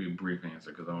 Let me give you a brief answer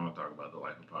because I want to talk about the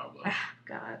life of Pablo.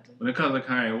 God. When it comes to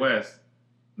Kanye West,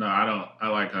 no, I don't. I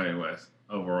like Kanye West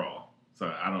overall,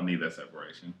 so I don't need that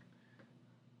separation.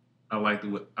 I like this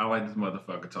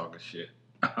motherfucker talking shit.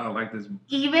 I like this.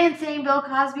 Even saying Bill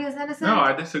Cosby is innocent? No,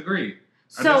 I disagree.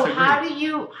 So how do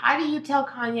you tell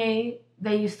Kanye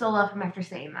that you still love him after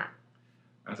saying that?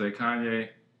 I say, Kanye,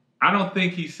 I don't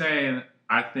think he's saying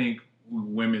I think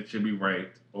women should be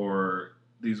raped or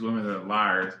these women are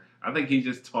liars. I think he's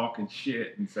just talking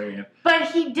shit and saying.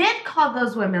 But he did call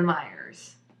those women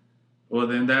liars. Well,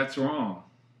 then that's wrong.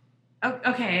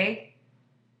 Okay.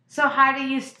 So how do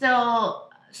you still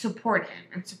support him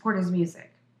and support his music?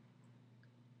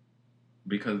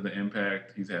 Because of the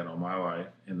impact he's had on my life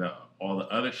and all the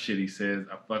other shit he says,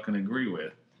 I fucking agree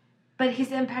with. But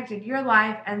he's impacted your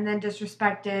life and then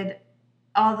disrespected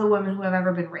all the women who have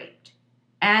ever been raped.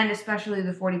 And especially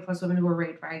the 40 plus women who were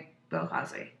raped by Bill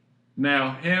Cosby.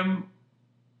 Now,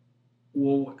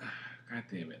 well, God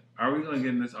damn it. Are we going to get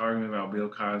in this argument about Bill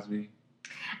Cosby?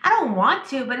 I don't want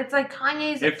to, but it's like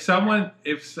Kanye's...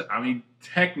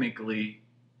 technically,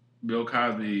 Bill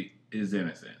Cosby is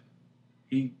innocent.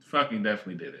 He fucking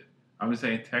definitely did it. I'm just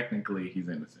saying technically he's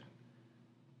innocent.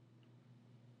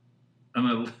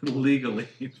 Legally,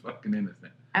 he's fucking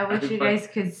innocent. I wish you guys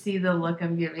could see the look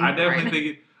I'm giving. I definitely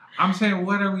think I'm saying,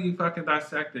 what are we fucking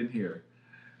dissecting here?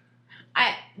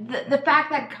 The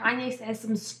fact that Kanye says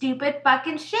some stupid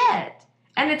fucking shit.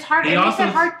 And it's hard. It makes it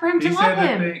hard for him to love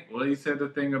him. He said the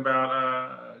thing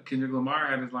about Kendrick Lamar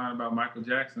had his line about Michael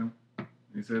Jackson.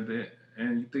 He said that,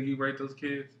 and you think he raped those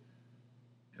kids?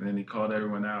 And then he called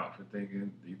everyone out for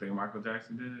thinking, do you think Michael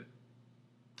Jackson did it?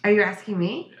 Are you asking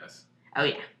me? Yes. Oh,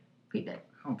 yeah. He did.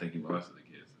 I don't think he molested the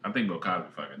kids. I think Bill Cosby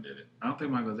fucking did it. I don't think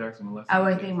Michael Jackson molested the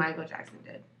kids. I think Michael Jackson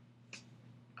did.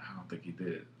 I don't think he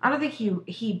did. I don't think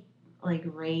he like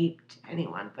raped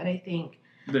anyone, but I think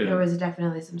there was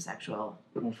definitely some sexual...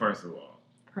 Well, first of all,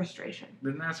 frustration.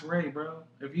 Then that's rape, bro.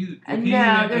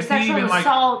 There's sexual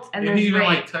assault and there's rape. If he even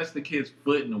like touched the kid's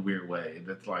foot in a weird way,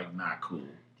 that's like not cool.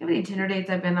 How many Tinder dates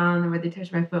I've been on where they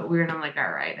touch my foot weird and I'm like,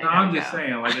 all right. I'm just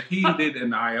saying, like, if he did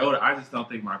an iota, I just don't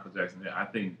think Michael Jackson did. I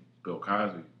think Bill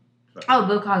Cosby. Oh,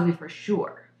 Bill Cosby for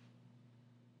sure.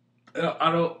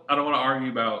 I don't want to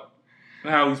argue about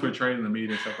how he's portrayed in the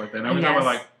media and stuff like that. Now we talk about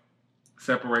like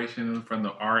separation from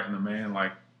the art and the man.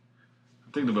 Like,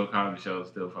 I think the Bill Cosby show is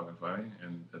still fucking funny.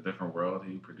 In a different world,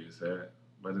 he produced that.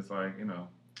 But it's like, you know.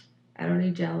 I don't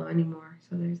need Jell-O anymore,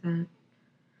 so there's that.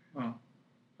 Well,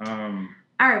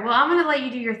 all right, well, I'm going to let you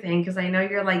do your thing because I know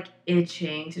you're, like,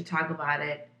 itching to talk about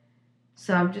it.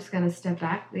 So I'm just going to step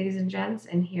back, ladies and gents,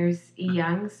 and here's E.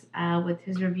 Youngs with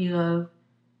his review of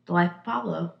The Life of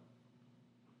Pablo.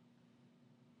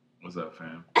 What's up,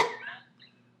 fam?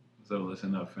 What's up,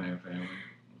 listen up, family?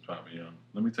 What's poppin', Young?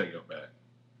 Let me take you back.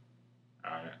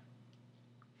 All right.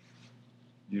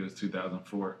 Year was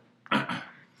 2004. A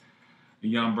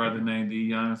young brother named E.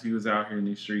 Youngs, he was out here in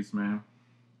these streets, man.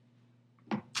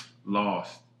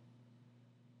 Lost.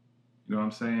 You know what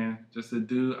I'm saying? Just a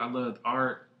dude. I loved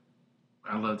art.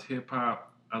 I loved hip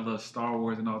hop. I loved Star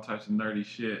Wars and all types of nerdy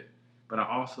shit. But I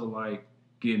also like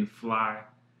getting fly,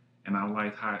 and I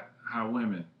like hot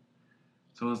women.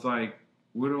 So it's like,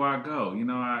 where do I go?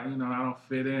 I don't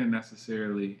fit in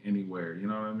necessarily anywhere. You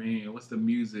know what I mean? And what's the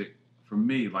music for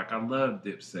me? Like, I love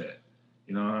Dipset.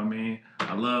 You know what I mean?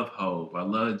 I love Hove. I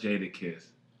love Jadakiss.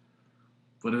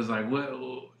 But it's like,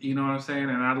 well, you know what I'm saying?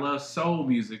 And I love soul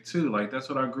music too. Like, that's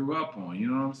what I grew up on. You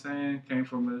know what I'm saying? Came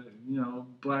from a,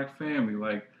 black family.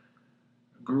 Like,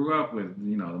 grew up with,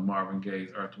 the Marvin Gaye's,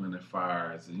 Earth, Wind and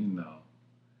Fires, and,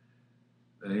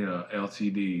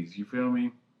 LTDs. You feel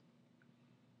me?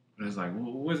 it's like,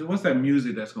 what's that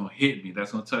music that's gonna hit me?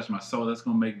 That's gonna touch my soul. That's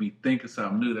gonna make me think of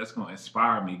something new. That's gonna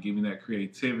inspire me, give me that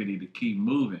creativity to keep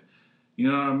moving.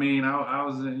 You know what I mean? I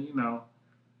was,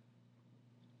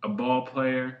 a ball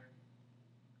player.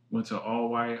 Went to all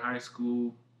white high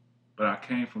school, but I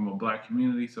came from a black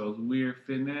community, so it was weird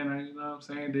fitting in. You know what I'm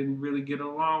saying? Didn't really get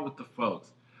along with the folks.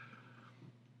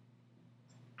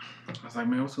 I was like,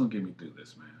 man, what's gonna get me through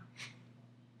this, man?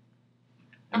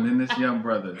 And then this young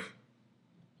brother,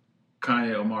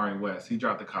 Kanye Omari West, he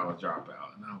dropped the College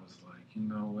Dropout, and I was like, you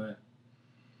know what?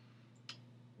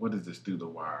 What is this through the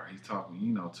wire? He's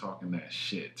talking, talking that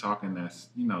shit, talking that,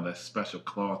 that special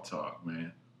cloth talk,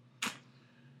 man.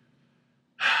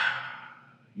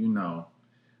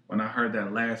 When I heard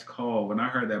that last call, when I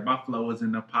heard that my flow was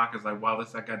in the pockets like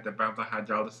Wallace, I got the bounce of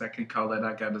hydraulics, I can call it,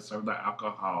 I got to serve the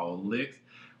alcohol licks.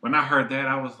 When I heard that,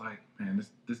 I was like, man,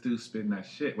 this dude's spitting that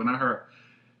shit. When I heard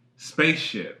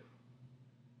Spaceship,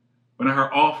 when I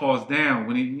heard All Falls Down,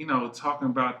 when he, talking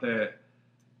about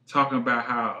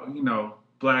how,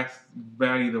 blacks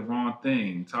value the wrong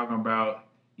thing, talking about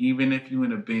even if you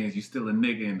in the Benz, you still a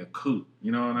nigga in the coupe,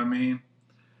 you know what I mean?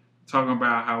 Talking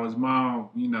about how his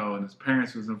mom, and his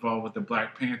parents was involved with the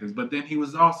Black Panthers. But then he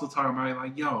was also talking about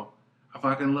like, yo, I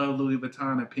fucking love Louis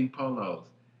Vuitton and pink polos.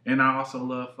 And I also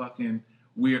love fucking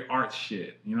weird art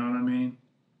shit. You know what I mean?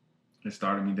 It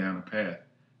started me down a path.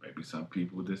 Maybe some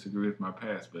people would disagree with my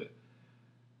past, but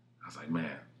I was like,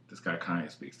 man, this guy Kanye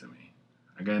speaks to me.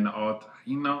 I got into all,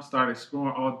 started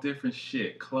exploring all different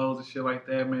shit, clothes and shit like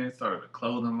that, man. Started a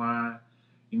clothing line.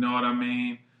 You know what I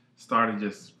mean? Started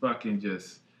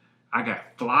I got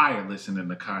flyer listening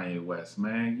to Kanye West,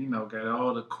 man. Got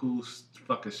all the cool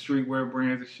fucking streetwear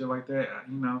brands and shit like that.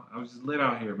 I was just lit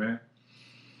out here, man.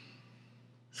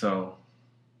 So,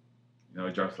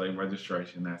 it drops late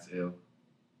registration, that's ill.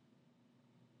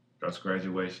 Drops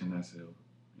graduation, that's ill.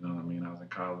 You know what I mean? I was in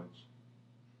college.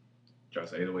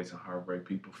 Drops 808s and Heartbreak.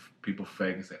 People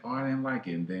fake and say, oh, I didn't like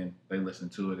it. And then they listen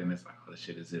to it and it's like, oh, this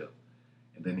shit is ill.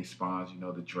 And then he spawns,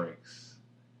 the Drakes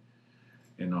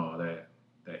and all that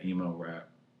emo rap.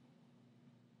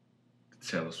 The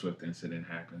Taylor Swift incident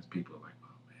happens. People are like, oh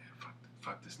man,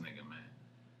 fuck this nigga, man.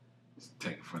 Just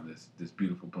take it from this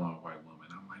beautiful blonde white woman.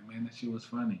 I'm like, man, that shit was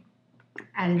funny.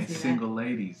 I didn't see Single that.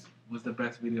 Ladies was the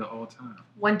best video of all time.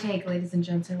 One take, ladies and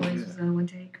gents. Single Ladies was only one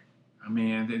take. I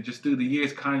mean, just through the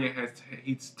years, Kanye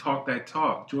he's talked that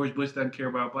talk. George Bush doesn't care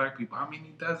about black people. I mean,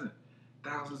 he doesn't.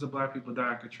 Thousands of black people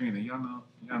died in Katrina. Y'all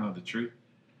know the truth.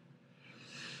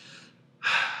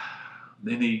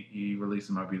 Then he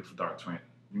released My Beautiful Dark Twain.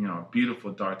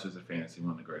 Beautiful Dark Twisted Fantasy,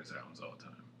 one of the greatest albums of all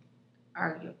time.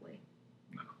 Arguably.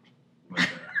 No.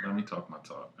 Let me talk my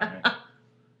talk. Right?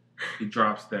 He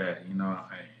drops that, I'm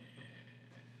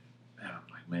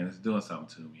like, man, it's doing something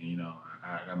to me.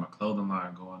 I got my clothing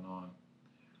line going on.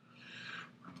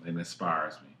 It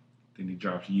inspires me. Then he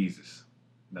drops Yeezus.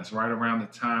 And that's right around the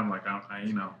time, like, I'm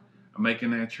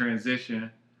making that transition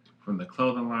from the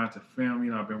clothing line to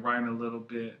film. I've been writing a little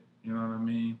bit. You know what I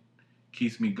mean?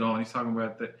 Keeps me going. He's talking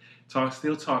about that.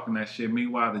 Still talking that shit.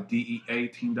 Meanwhile, the DEA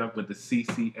teamed up with the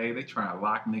CCA. They try to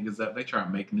lock niggas up. They try to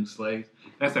make new slaves.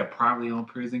 That's that privately owned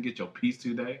prison. Get your peace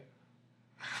today.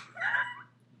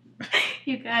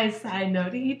 You guys, side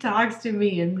note, he talks to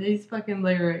me in these fucking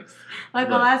lyrics. Like,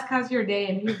 I'll ask how's your day,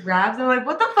 and he raps. I'm like,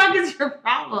 what the fuck is your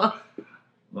problem?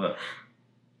 Look.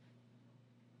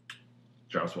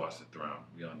 Drops Watch the Throne.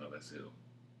 We all know that's ill.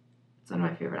 It's one of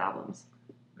my favorite albums.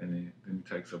 Then he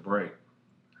takes a break.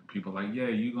 And people are like, yeah,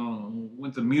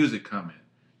 when's the music coming?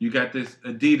 You got this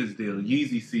Adidas deal,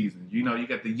 Yeezy season. You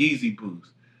got the Yeezy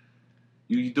boost.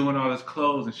 You doing all this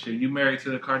clothes and shit. You married to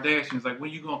the Kardashians. Like,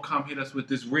 when you gonna come hit us with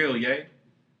this real, yay?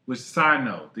 Which, side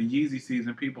note, the Yeezy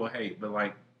season people hate, but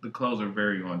like the clothes are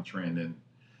very on trend and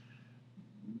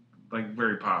like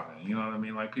very popular. You know what I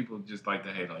mean? Like, people just like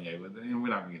to hate on Ye, but we're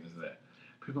not gonna get into that.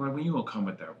 People are like, when you gonna come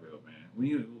with that real, man?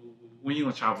 When you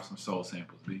gonna chop with some soul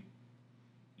samples, B?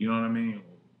 You know what I mean?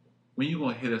 When you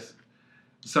gonna hit us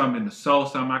something in the soul,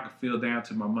 something I can feel down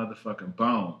to my motherfucking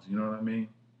bones? You know what I mean?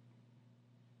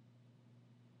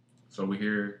 So we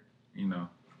hear,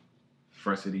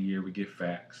 first of the year we get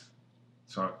facts,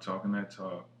 talking that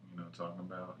talk, talking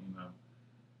about,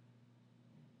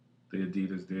 the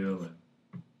Adidas deal and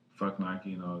fuck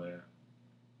Nike and all that.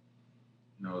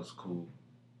 It's cool.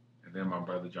 And then my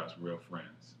brother drops Real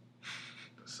Friends,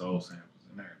 the soul samples,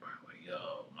 and everybody like,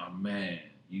 yo, my man,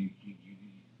 you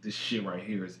this shit right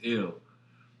here is ill.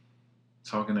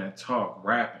 Talking that talk,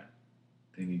 rapping.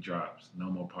 Then he drops No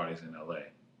More Parties in LA.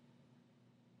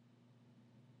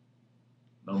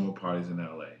 No more parties in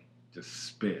LA. Just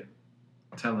spit.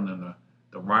 Telling them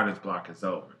the writer's block is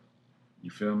over. You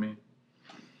feel me?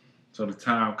 So the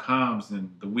time comes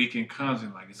and the weekend comes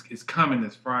and like it's coming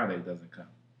this Friday, doesn't come.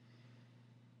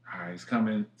 All right, it's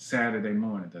coming Saturday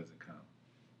morning, doesn't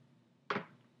come.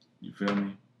 You feel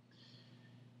me?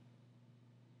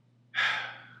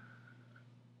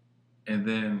 And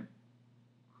then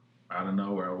out of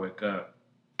nowhere, I wake up.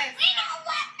 We don't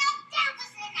want no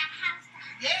devils in the house.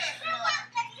 Yes. We want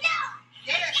the Lord.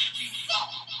 Yes.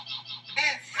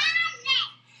 Yes.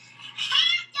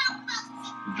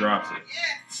 He drops it.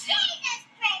 Yes.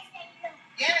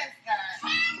 Yes,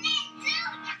 God.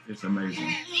 It's amazing.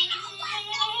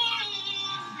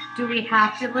 Do we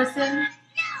have to listen?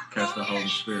 Catch the Holy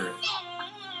Spirit.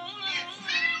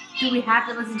 Do we have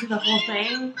to listen to the whole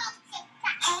thing?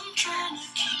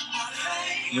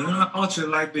 We're on the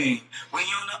ultralight beam. When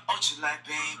you're on the ultralight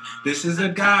beam. This is a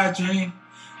God dream.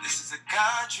 This is a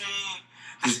God dream.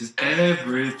 This is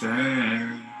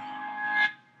everything.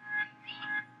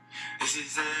 This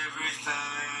is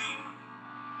everything.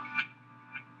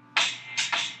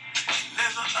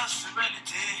 Deliver us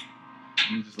serenity.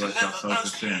 Let me just let y'all soak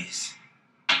this in. Peace.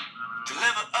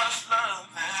 Deliver us love.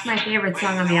 It's my favorite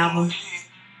song on the album.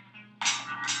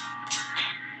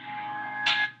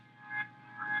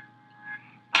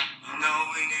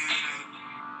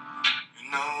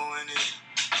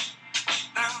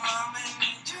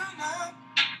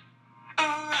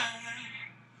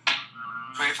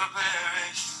 Pray for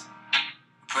Paris.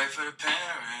 Pray for the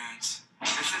parents.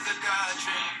 This is a God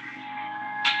dream.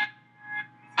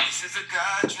 This is a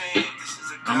God dream. This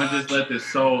is a God I'm gonna just let this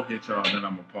soul hit y'all, then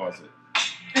I'm gonna pause it.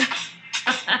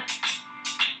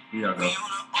 Here y'all We go.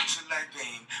 on an ultralight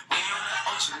beam. We on an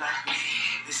ultralight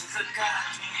beam. This is a God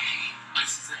dream.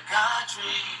 This is a God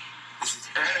dream. This is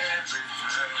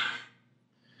everything.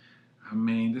 I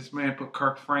mean, this man put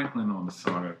Kirk Franklin on the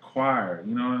song, a choir.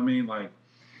 You know what I mean? Like,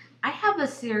 I have a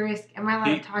serious. Am I allowed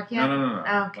to talk yet? No.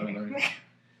 Oh, okay. Let me-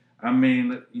 I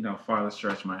mean, you know, Father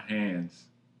Stretch My Hands,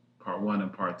 part 1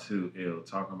 and part 2, ill.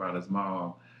 Talking about his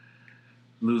mom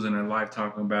losing her life,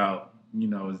 talking about, you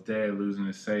know, his dad losing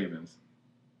his savings.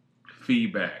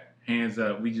 Feedback, hands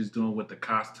up, we just doing what the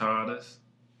cops taught us.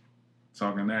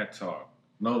 Talking that talk.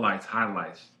 Low lights,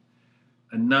 highlights.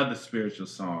 Another spiritual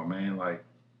song, man. Like,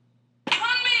 You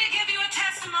want me to give you a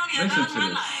testimony listen about to my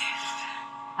this. life?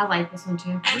 I like this one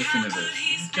too. And Listen how to good this.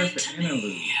 he's It's been just to an interlude.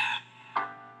 me.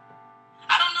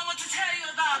 I don't know what to tell you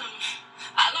about him.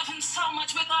 I love him so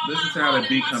much with all Listen my to how the heart and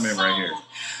beat my come in soul. right here.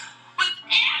 With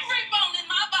every bone in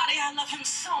my body, I love him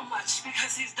so much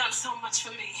because he's done so much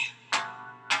for me.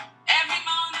 Every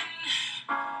morning,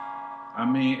 I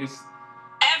mean, it's,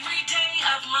 every day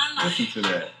of my life. listen to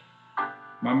that.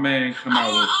 My man come I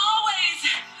out will with, always.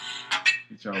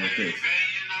 hit y'all with this.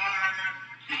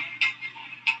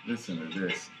 Listen to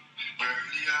this.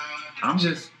 I'm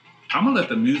gonna let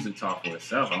the music talk for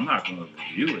itself. I'm not gonna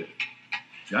review it.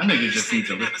 Y'all niggas just need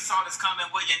to never listen. saw this coming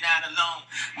where you're not alone.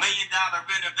 $1 million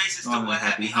renovations On to a a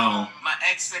happy happy home. home. My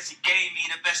ex said she gave me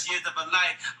the best years of her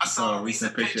life. I Saw a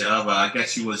recent picture of her. I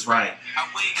guess she was right. I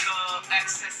wake up,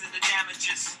 accessing the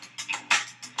damages.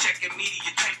 Checking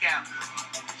media takeout.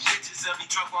 Pictures of me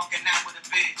drunk walking out with a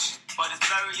bitch. But it's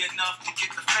blurry enough to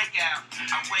get the fake out.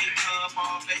 I wake up,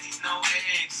 all veggies, no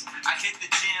eggs. I hit the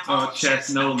gym, All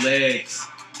chest, no legs.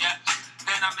 Yeah.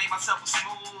 Then I make myself a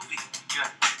smoothie. Yeah.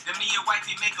 Then me and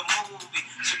Whitey make a movie.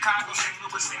 Chicago, St.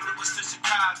 Louis to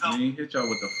Chicago. Then he hit y'all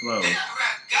with the flow.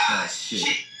 God, shit.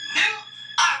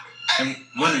 Nigga, And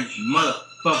running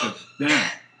motherfuckers down.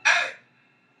 Hey.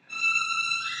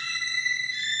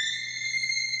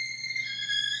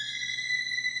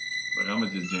 But I'm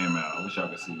gonna just jam out. I wish y'all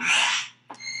could see me.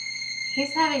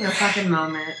 He's having a fucking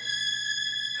moment.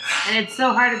 And it's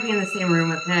so hard to be in the same room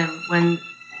with him when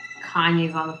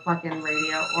Kanye's on the fucking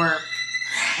radio or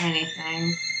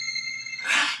anything.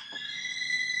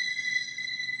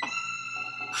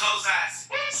 Close eyes,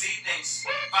 see things,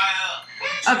 fire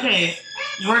up. Okay,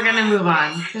 we're gonna move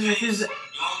on. Because this is.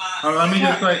 Oh, let me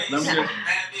just play. Let me just. Bad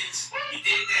bitch, you did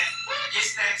that. Get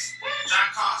stacks,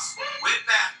 drop costs, whip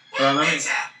back. Let me.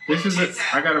 This is a.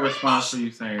 I got a response for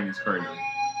you saying it's crazy.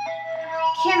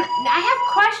 I have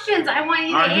questions I want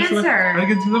you to Just answer.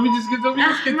 let me just get Oh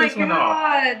my this one off.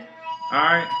 God.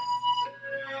 Alright.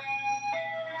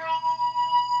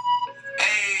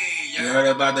 Hey, You heard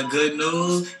about the good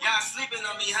news? Y'all sleeping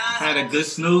on me, huh? Had a good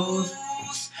snooze?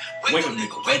 Wake up,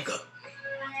 nigga, wake up.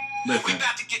 We Listen.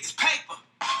 about to get this paper.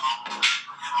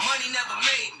 Money never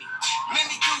made me. Made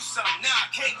me do something, now I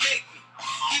can't make me.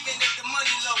 Even if the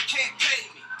money low can't pay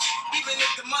me. Even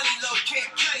if the money low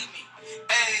can't play me.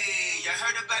 Hey, you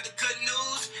heard about the good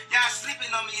news? Y'all sleeping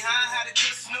on me, huh? Had a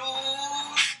good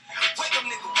snooze. Wake up,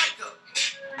 nigga, wake up.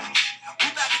 We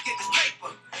about to get this paper.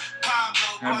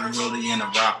 Heavy Willie and a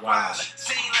rock wilder.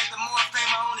 Seem like the more fame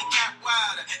I only got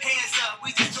wilder. Hands up, we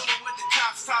just doing what the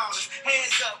cops told us.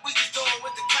 Hands up, we just doing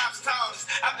what the cops told us.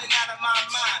 I've been out of my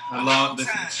mind a long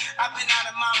time. I've been out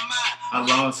of my mind a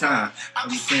long time. I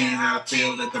be saying how I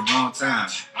feel at the wrong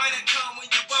time. Might have come when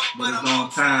you want, but a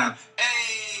long time.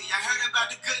 Hey, I heard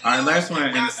about the good. All right, last one,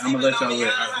 and I'm gonna let y'all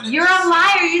with. You're a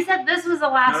liar. You said this was the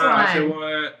last one. I said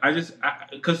one.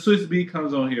 Because Swiss Beat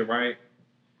comes on here, right?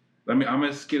 I'm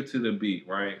gonna skip to the beat,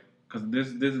 right? Because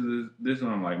this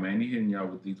one I'm like, man, he hitting y'all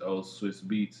with these old Swiss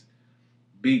beats.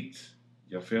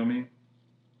 You feel me? Man,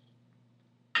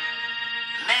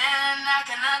 I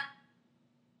cannot.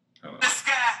 The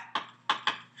sky,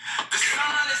 the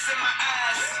sun is in my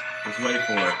eyes. Let's wait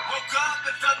for it. Woke up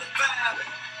and felt the vibe.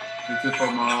 This is for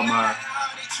all my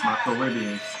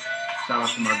Caribbeans. Shout out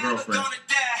to my girlfriend.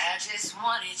 I just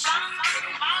wanted you.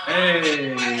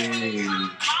 Hey.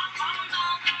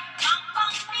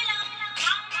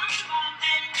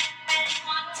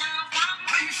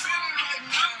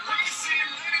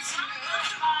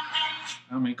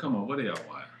 I mean, come on, what do y'all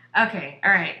want? Okay,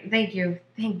 all right. Thank you.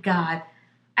 Thank God.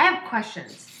 I have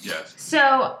questions. Yes.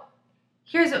 So,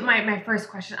 here's what my first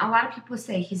question. A lot of people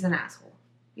say he's an asshole.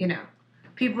 You know,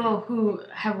 people who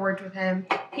have worked with him,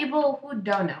 people who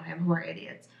don't know him, who are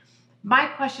idiots. My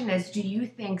question is, do you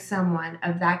think someone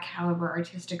of that caliber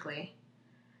artistically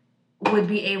would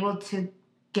be able to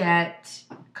get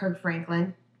Kirk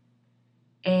Franklin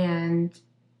and,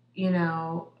 you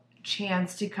know,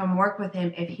 chance to come work with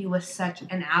him if he was such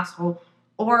an asshole?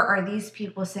 Or are these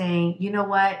people saying, you know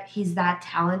what, he's that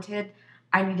talented,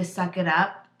 I need to suck it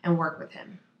up and work with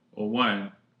him? Well,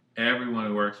 one, everyone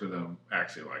who works with him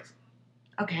actually likes him.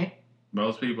 Okay.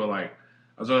 Most people like,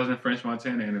 I was in a French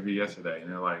Montana interview yesterday,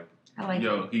 and they're like,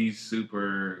 yo, he's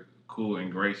super cool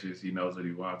and gracious. He knows what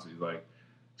he wants. He's like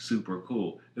super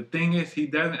cool. The thing is, he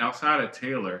doesn't, outside of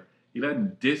Taylor, he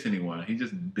doesn't diss anyone. He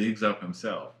just bigs up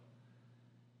himself.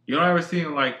 You don't ever see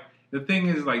him like, the thing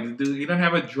is, like, the dude, he doesn't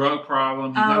have a drug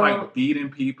problem. He's not like beating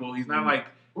people. He's not like.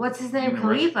 What's his name?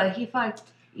 Khalifa. He fucked.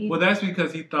 Well, that's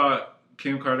because he thought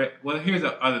Kim Kardashian. Well, here's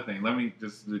the other thing. Let me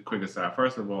just do a quick aside.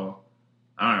 First of all,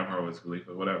 I don't have a problem with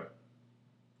Khalifa, whatever.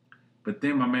 But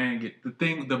then my man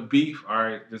the beef, all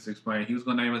right, just explain. He was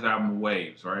going to name his album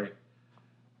Waves, right?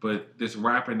 But this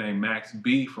rapper named Max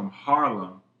B from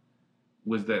Harlem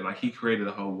was that, like, he created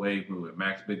the whole wave movement,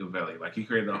 Max Bigavelli. Like, he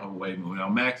created the whole wave movement. Now,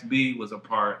 Max B was a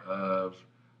part of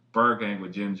Bird Gang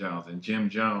with Jim Jones, and Jim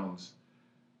Jones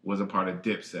was a part of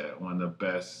Dipset, one of the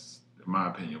best, in my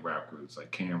opinion, rap groups,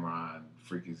 like Cameron,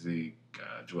 Freaky Zeke,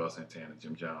 Joel Santana,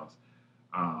 Jim Jones.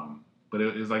 But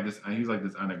it was like this, he was like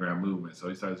this underground movement. So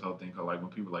he started this whole thing called, like,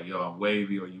 when people are like, yo, I'm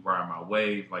wavy, or you ride my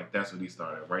wave, like, that's what he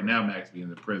started. Right now, Max B is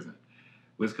in prison.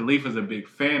 Wiz Khalifa's a big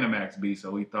fan of Max B,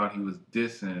 so he thought he was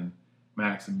dissing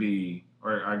Max B,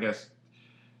 or I guess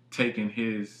taking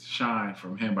his shine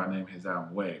from him by naming his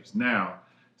album Waves. Now,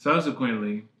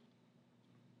 subsequently,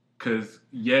 because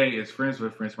Ye is friends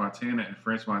with French Montana, and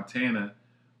French Montana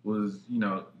was,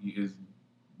 used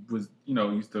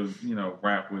to,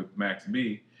 rap with Max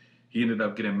B. He ended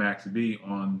up getting Max B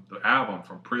on the album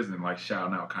from prison, like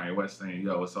shouting out Kanye West, saying,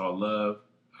 yo, it's all love.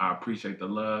 I appreciate the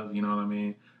love, you know what I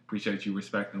mean? Appreciate you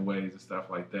respecting Waves and stuff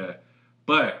like that.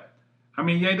 But I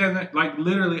mean, Ye doesn't, like,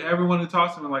 literally everyone who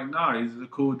talks to him, like, nah, he's a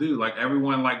cool dude. Like,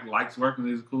 everyone, like, likes working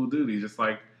with him. He's a cool dude. He's just,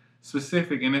 like,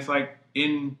 specific. And it's, like,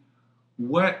 in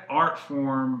what art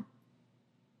form,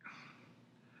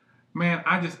 man,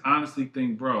 I just honestly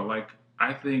think, bro, like,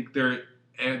 I think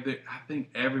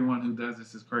everyone who does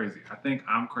this is crazy. I think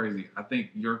I'm crazy. I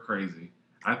think you're crazy.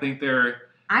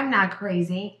 I'm not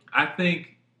crazy. I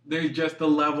think there's just the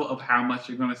level of how much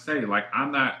you're going to say. Like,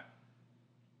 I'm not,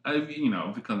 if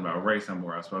it comes about race, I'm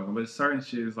more outspoken. But certain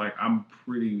shit is like, I'm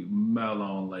pretty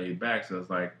mellow and laid back. So it's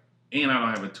like, and I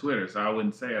don't have a Twitter, so I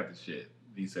wouldn't say half the shit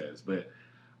he says. But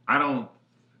I'm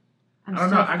still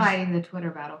fighting the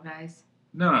Twitter battle, guys.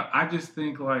 No, I just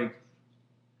think, like,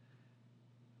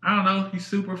 I don't know, he's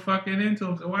super fucking into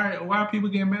himself. Why are people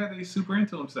getting mad that he's super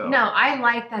into himself? No, I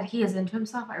like that he is into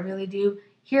himself. I really do.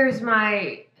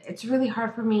 It's really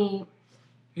hard for me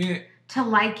to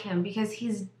like him because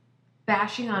he's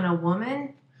bashing on a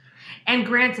woman. And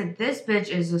granted, this bitch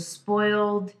is a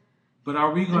spoiled, but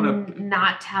are we gonna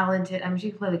not talented? I mean, she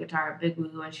can play the guitar, big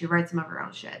woo, and she writes some of her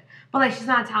own shit. But, like, she's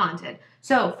not talented.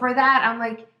 So for that, I'm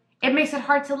like, it makes it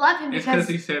hard to love him because... It's because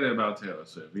he said it about Taylor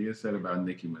Swift. He has said it about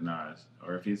Nicki Minaj.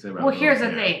 Or if he said about... Well, here's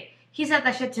the thing. He said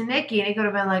that shit to Nicki, and he could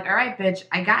have been like, all right, bitch,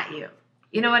 I got you.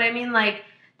 You know what I mean? Like,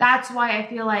 That's why I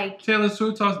feel like Taylor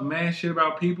Swift talks mad shit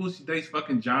about people. She dates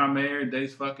fucking John Mayer,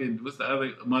 dates fucking what's the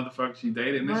other motherfucker she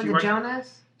dated? And then one of the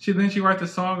Jonas. She writes a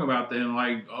song about them,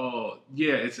 like, oh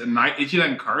yeah, it's a night. She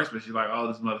doesn't curse, but she's like, oh,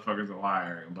 this motherfucker's a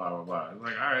liar and blah blah blah. It's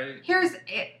like, all right. Here's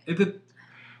it.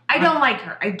 I don't like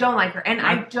her. I don't like her, and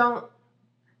I don't.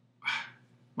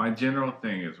 My general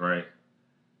thing is right.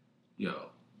 Yo,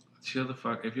 chill the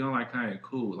fuck. If you don't like Kanye,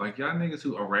 cool. Like y'all niggas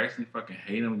who irrationally fucking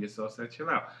hate him and get so upset, chill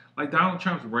out. Like Donald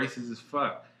Trump's racist as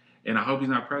fuck, and I hope he's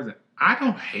not president. I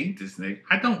don't hate this nigga.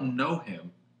 I don't know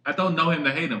him. I don't know him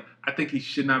to hate him. I think he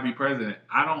should not be president.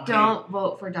 Don't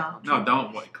vote for Donald Trump. No,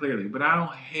 don't vote, clearly. But I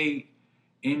don't hate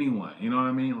anyone. You know what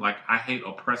I mean? Like, I hate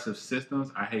oppressive systems.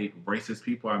 I hate racist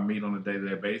people I meet on a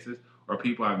day-to-day basis, or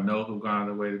people I know who've gone out of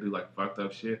their way to do, like, fucked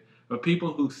up shit. But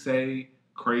people who say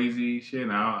crazy shit,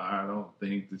 now I don't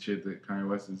think the shit that Kanye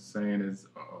West is saying is,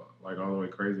 like, all the way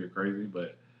crazy or crazy.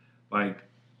 But, like,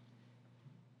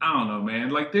 I don't know, man.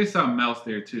 Like, there's something else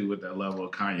there, too, with that level of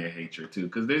Kanye hatred, too.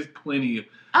 Because there's plenty of...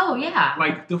 Oh, yeah.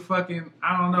 Like, the fucking...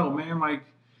 I don't know, man. Like...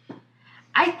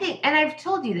 I think... And I've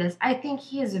told you this. I think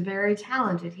he is very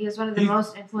talented. He is one of the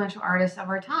most influential artists of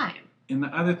our time. And the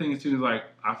other thing, too, is, like,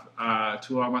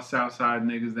 to all my Southside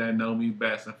niggas that know me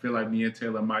best, I feel like me and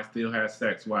Taylor might still have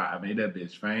sex. Why? I made that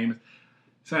bitch famous.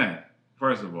 Saying,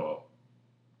 first of all...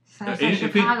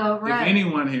 If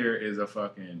anyone here is a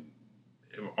fucking...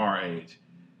 our age...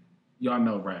 Y'all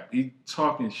know rap. He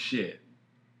talking shit.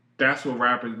 That's what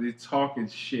rappers, they talking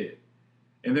shit.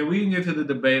 And then we can get to the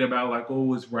debate about like,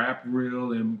 oh, is rap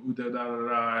real and da da da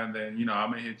da. And then, you know,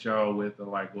 I'm gonna hit y'all with the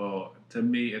like, well, to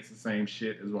me, it's the same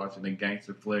shit as watching a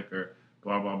gangster flick or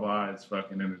blah blah blah. It's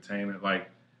fucking entertainment. Like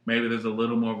maybe there's a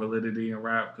little more validity in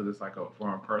rap because it's like from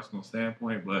a personal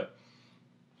standpoint. But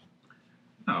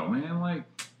no, man, like,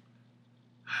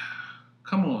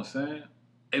 come on, Sam.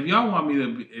 If y'all want me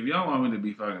to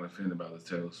be fucking offended about this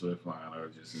Taylor Swift line or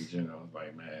just in general, it's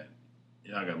like, man,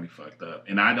 y'all got me fucked up.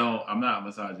 And I'm not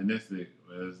misogynistic,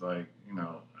 but it's like, you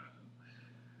know.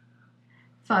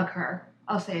 Fuck her.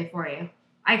 I'll say it for you.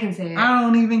 I can say it. I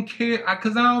don't even care,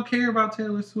 because I don't care about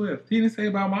Taylor Swift. He didn't say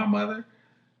about my mother.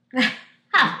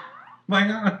 My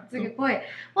God. That's a good point.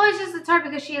 Well, it's hard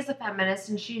because she is a feminist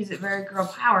and she's very girl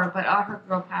power, but all her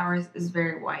girl power is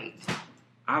very white.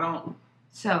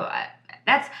 So,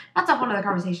 that's a whole other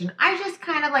conversation. I just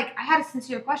kind of like, I had a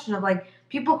sincere question of like,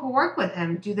 people who work with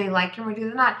him, do they like him or do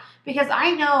they not? Because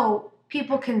I know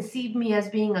people conceive me as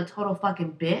being a total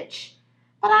fucking bitch,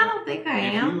 but I don't think I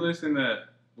am. If you listen to,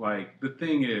 like, the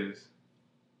thing is,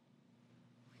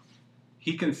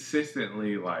 he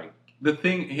consistently, like, the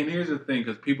thing, and here's the thing,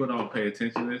 because people don't pay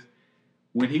attention to this,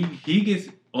 when he gets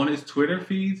on his Twitter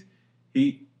feeds,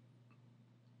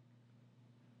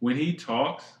 when he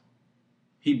talks,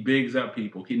 he bigs up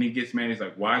people. And he gets mad. He's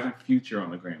like, why isn't Future on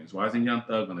the Grammys? Why isn't Young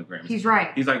Thug on the Grammys? He's right.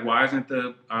 He's like, why isn't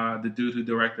the dude who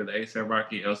directed the A$AP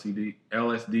Rocky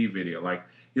LSD video? Like,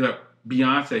 he's like,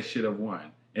 Beyonce should have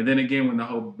won. And then again, when the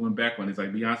whole went back one, he's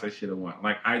like, Beyonce should have won.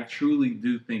 Like, I truly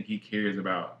do think he cares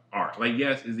about art. Like,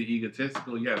 yes, is he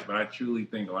egotistical? Yes, but I truly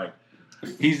think, like,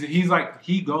 he's like,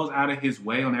 he goes out of his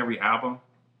way on every album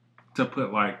to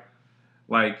put, like,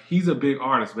 he's a big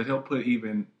artist, but he'll put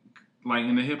even... Like,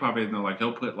 in the hip-hop business, like,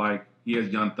 he'll put, like, he has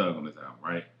Young Thug on his album,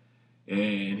 right?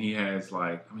 And he has,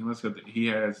 like, I mean,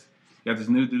 he got this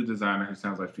new dude designer who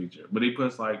sounds like Future. But he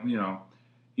puts, like, you know,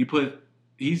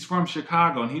 he's from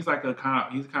Chicago, and he's like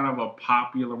he's kind of a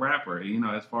popular rapper. You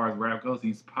know, as far as rap goes,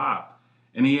 he's pop.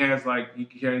 And he has,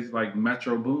 like,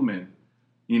 Metro Boomin,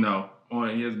 you know,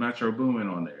 he has Metro Boomin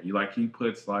on there. He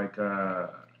puts, like,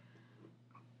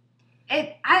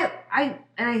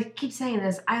 I keep saying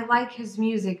this, I like his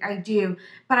music, I do,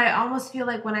 but I almost feel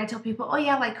like when I tell people, oh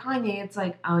yeah, like Kanye, it's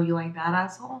like, oh, you like that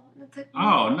asshole? It's like,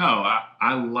 oh, no,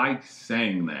 I like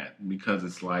saying that because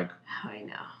it's like, oh, I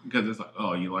know. Because it's like,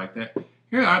 oh, you like that?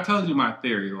 Here, I told you my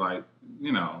theory, like,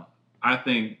 you know, I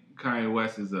think Kanye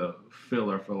West is a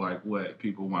filler for, like, what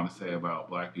people want to say about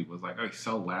black people. It's like, oh, he's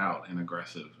so loud and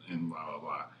aggressive and blah, blah,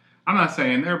 blah. I'm not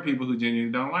saying there are people who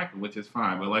genuinely don't like it, which is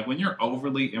fine. But, like, when you're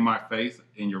overly in my face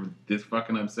and you're this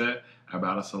fucking upset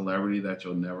about a celebrity that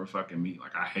you'll never fucking meet,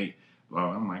 like, I hate,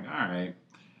 well, I'm like, all right.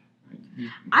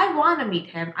 I want to meet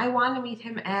him. I want to meet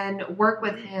him and work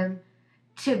with him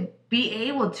to be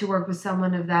able to work with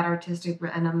someone of that artistic,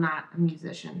 and I'm not a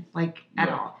musician, like, at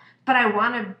all. But I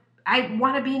want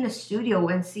to be in a studio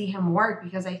and see him work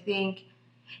because I think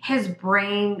his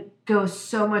brain goes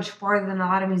so much farther than a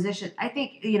lot of musicians. I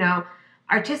think, you know,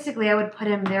 artistically, I would put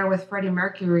him there with Freddie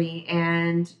Mercury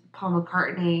and Paul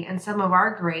McCartney and some of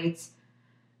our greats,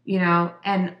 you know,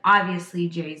 and obviously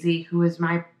Jay-Z, who is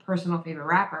my personal favorite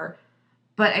rapper.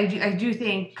 But I do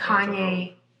think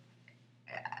Kanye,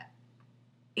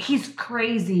 he's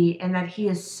crazy in that he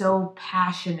is so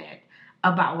passionate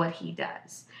about what he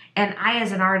does. And I,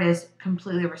 as an artist,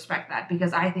 completely respect that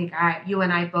because I think you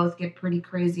and I both get pretty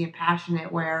crazy and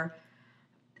passionate where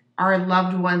our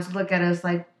loved ones look at us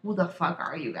like, who the fuck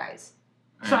are you guys?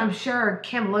 So I'm sure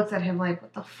Kim looks at him like,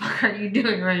 what the fuck are you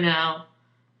doing right now?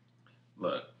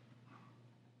 Look,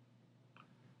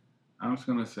 I'm just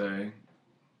going to say,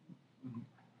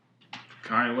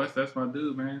 Kanye West, that's my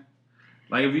dude, man.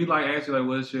 Like, if you, like, ask you, like,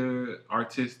 what's your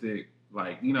artistic,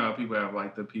 like, you know, people have,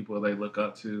 like, the people they look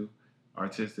up to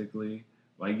artistically.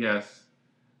 Like, yes,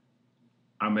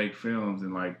 I make films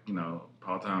and, like, you know,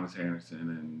 Paul Thomas Anderson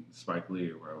and Spike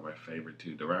Lee were my favorite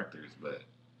two directors, but,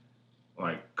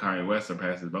 like, Kanye West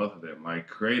surpasses both of them. Like,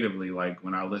 creatively, like,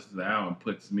 when I listen to the album,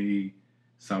 puts me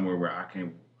somewhere where I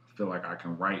can feel like I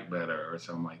can write better or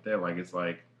something like that. Like, it's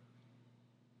like,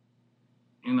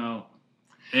 you know,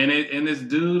 and this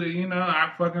dude, you know,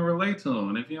 I fucking relate to him.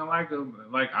 And if you don't like him,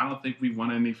 like, I don't think we've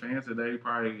won any fans today.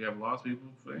 Probably have lost people.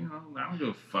 But, you know, I don't give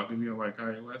a fuck if you don't like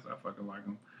Kanye West. I fucking like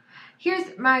him.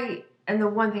 And the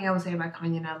one thing I would say about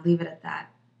Kanye, and I'll leave it at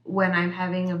that. When I'm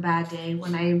having a bad day,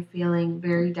 when I am feeling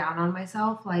very down on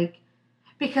myself, like,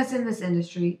 because in this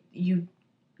industry, you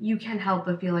can't help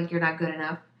but feel like you're not good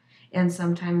enough. And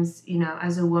sometimes, you know,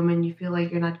 as a woman, you feel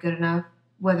like you're not good enough,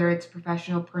 whether it's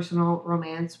professional, personal,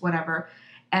 romance, whatever.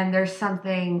 And there's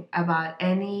something about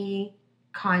any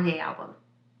Kanye album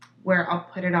where I'll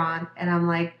put it on and I'm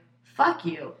like, fuck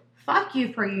you. Fuck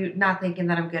you for you not thinking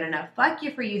that I'm good enough. Fuck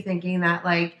you for you thinking that,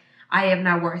 like, I am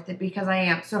not worth it, because I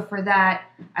am. So for that,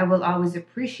 I will always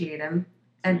appreciate him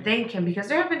and thank him, because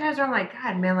there have been times where I'm like,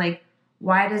 God, man, like,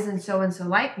 why doesn't so-and-so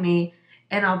like me?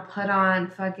 And I'll put on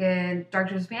fucking Dark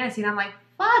Twisted Fantasy and I'm like,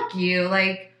 fuck you.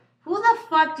 Like, who the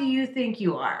fuck do you think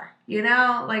you are? You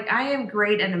know? Like, I am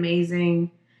great and amazing.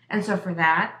 And so for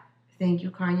that, thank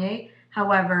you, Kanye.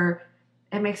 However,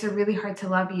 it makes it really hard to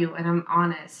love you, and I'm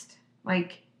honest.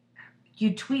 Like,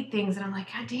 you tweet things and I'm like,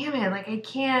 God damn it. Like,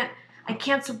 I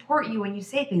can't support you when you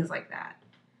say things like that.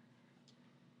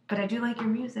 But I do like your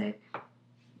music.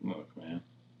 Look, man.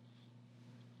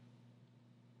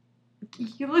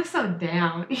 You look so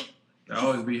down. There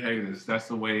always be haters. That's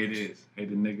the way it is.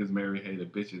 Hated niggas marry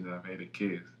hated bitches, and I've hated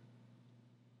kids.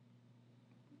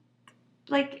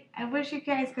 Like, I wish you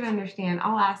guys could understand.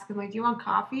 I'll ask him, like, do you want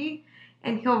coffee?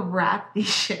 And he'll rap these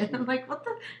shit. I'm like, what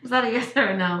the? Is that a yes or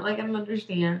a no? Like, I don't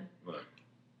understand. Look,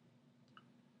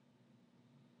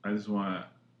 I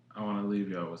want to leave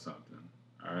y'all with something.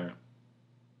 All right.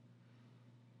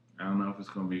 I don't know if it's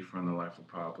gonna be from the life of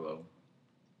Pablo.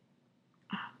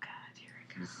 Oh God, here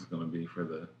we go. This is gonna be for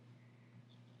the.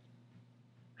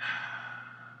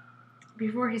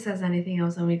 Before he says anything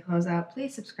else when we close out,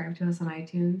 please subscribe to us on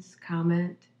iTunes,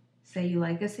 comment, say you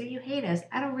like us, say you hate us.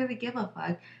 I don't really give a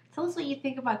fuck. Tell us what you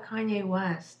think about Kanye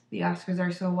West, the Oscars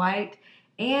Are So White,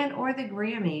 and or the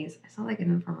Grammys. I sound like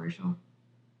an infomercial.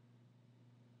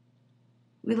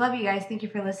 We love you guys. Thank you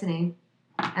for listening.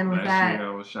 And with Last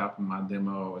year I was shopping my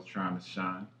demo. I was trying to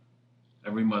shine.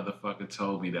 Every motherfucker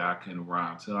told me that I couldn't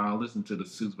rhyme. So I don't listen to the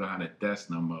suits behind the desk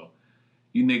no more.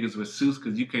 You niggas with suits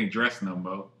because you can't dress no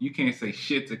more. You can't say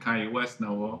shit to Kanye West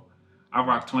no more. I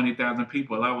rock 20,000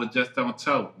 people. I was just on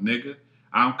toe, nigga.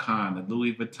 I'm Con, the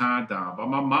Louis Vuitton Don. But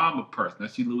my mom a person. Now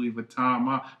she Louis Vuitton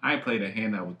mom. I ain't played a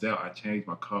hand that was dealt. I changed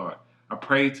my card. I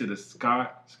prayed to the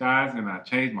skies and I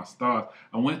changed my stars.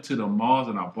 I went to the malls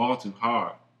and I balled too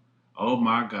hard. Oh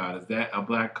my God, is that a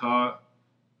black card?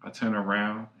 I turn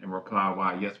around and reply,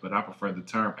 why, yes, but I prefer the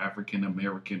term African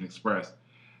American Express.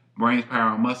 Brains,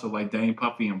 power, and muscle like Dane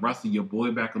Puffy and Russell, your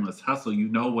boy back on this hustle. You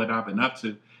know what I've been up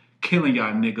to. Killing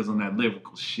y'all niggas on that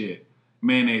lyrical shit.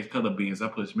 Mayonnaise, color beans, I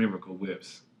push miracle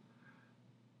whips.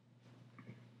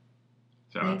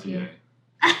 Shout out to you.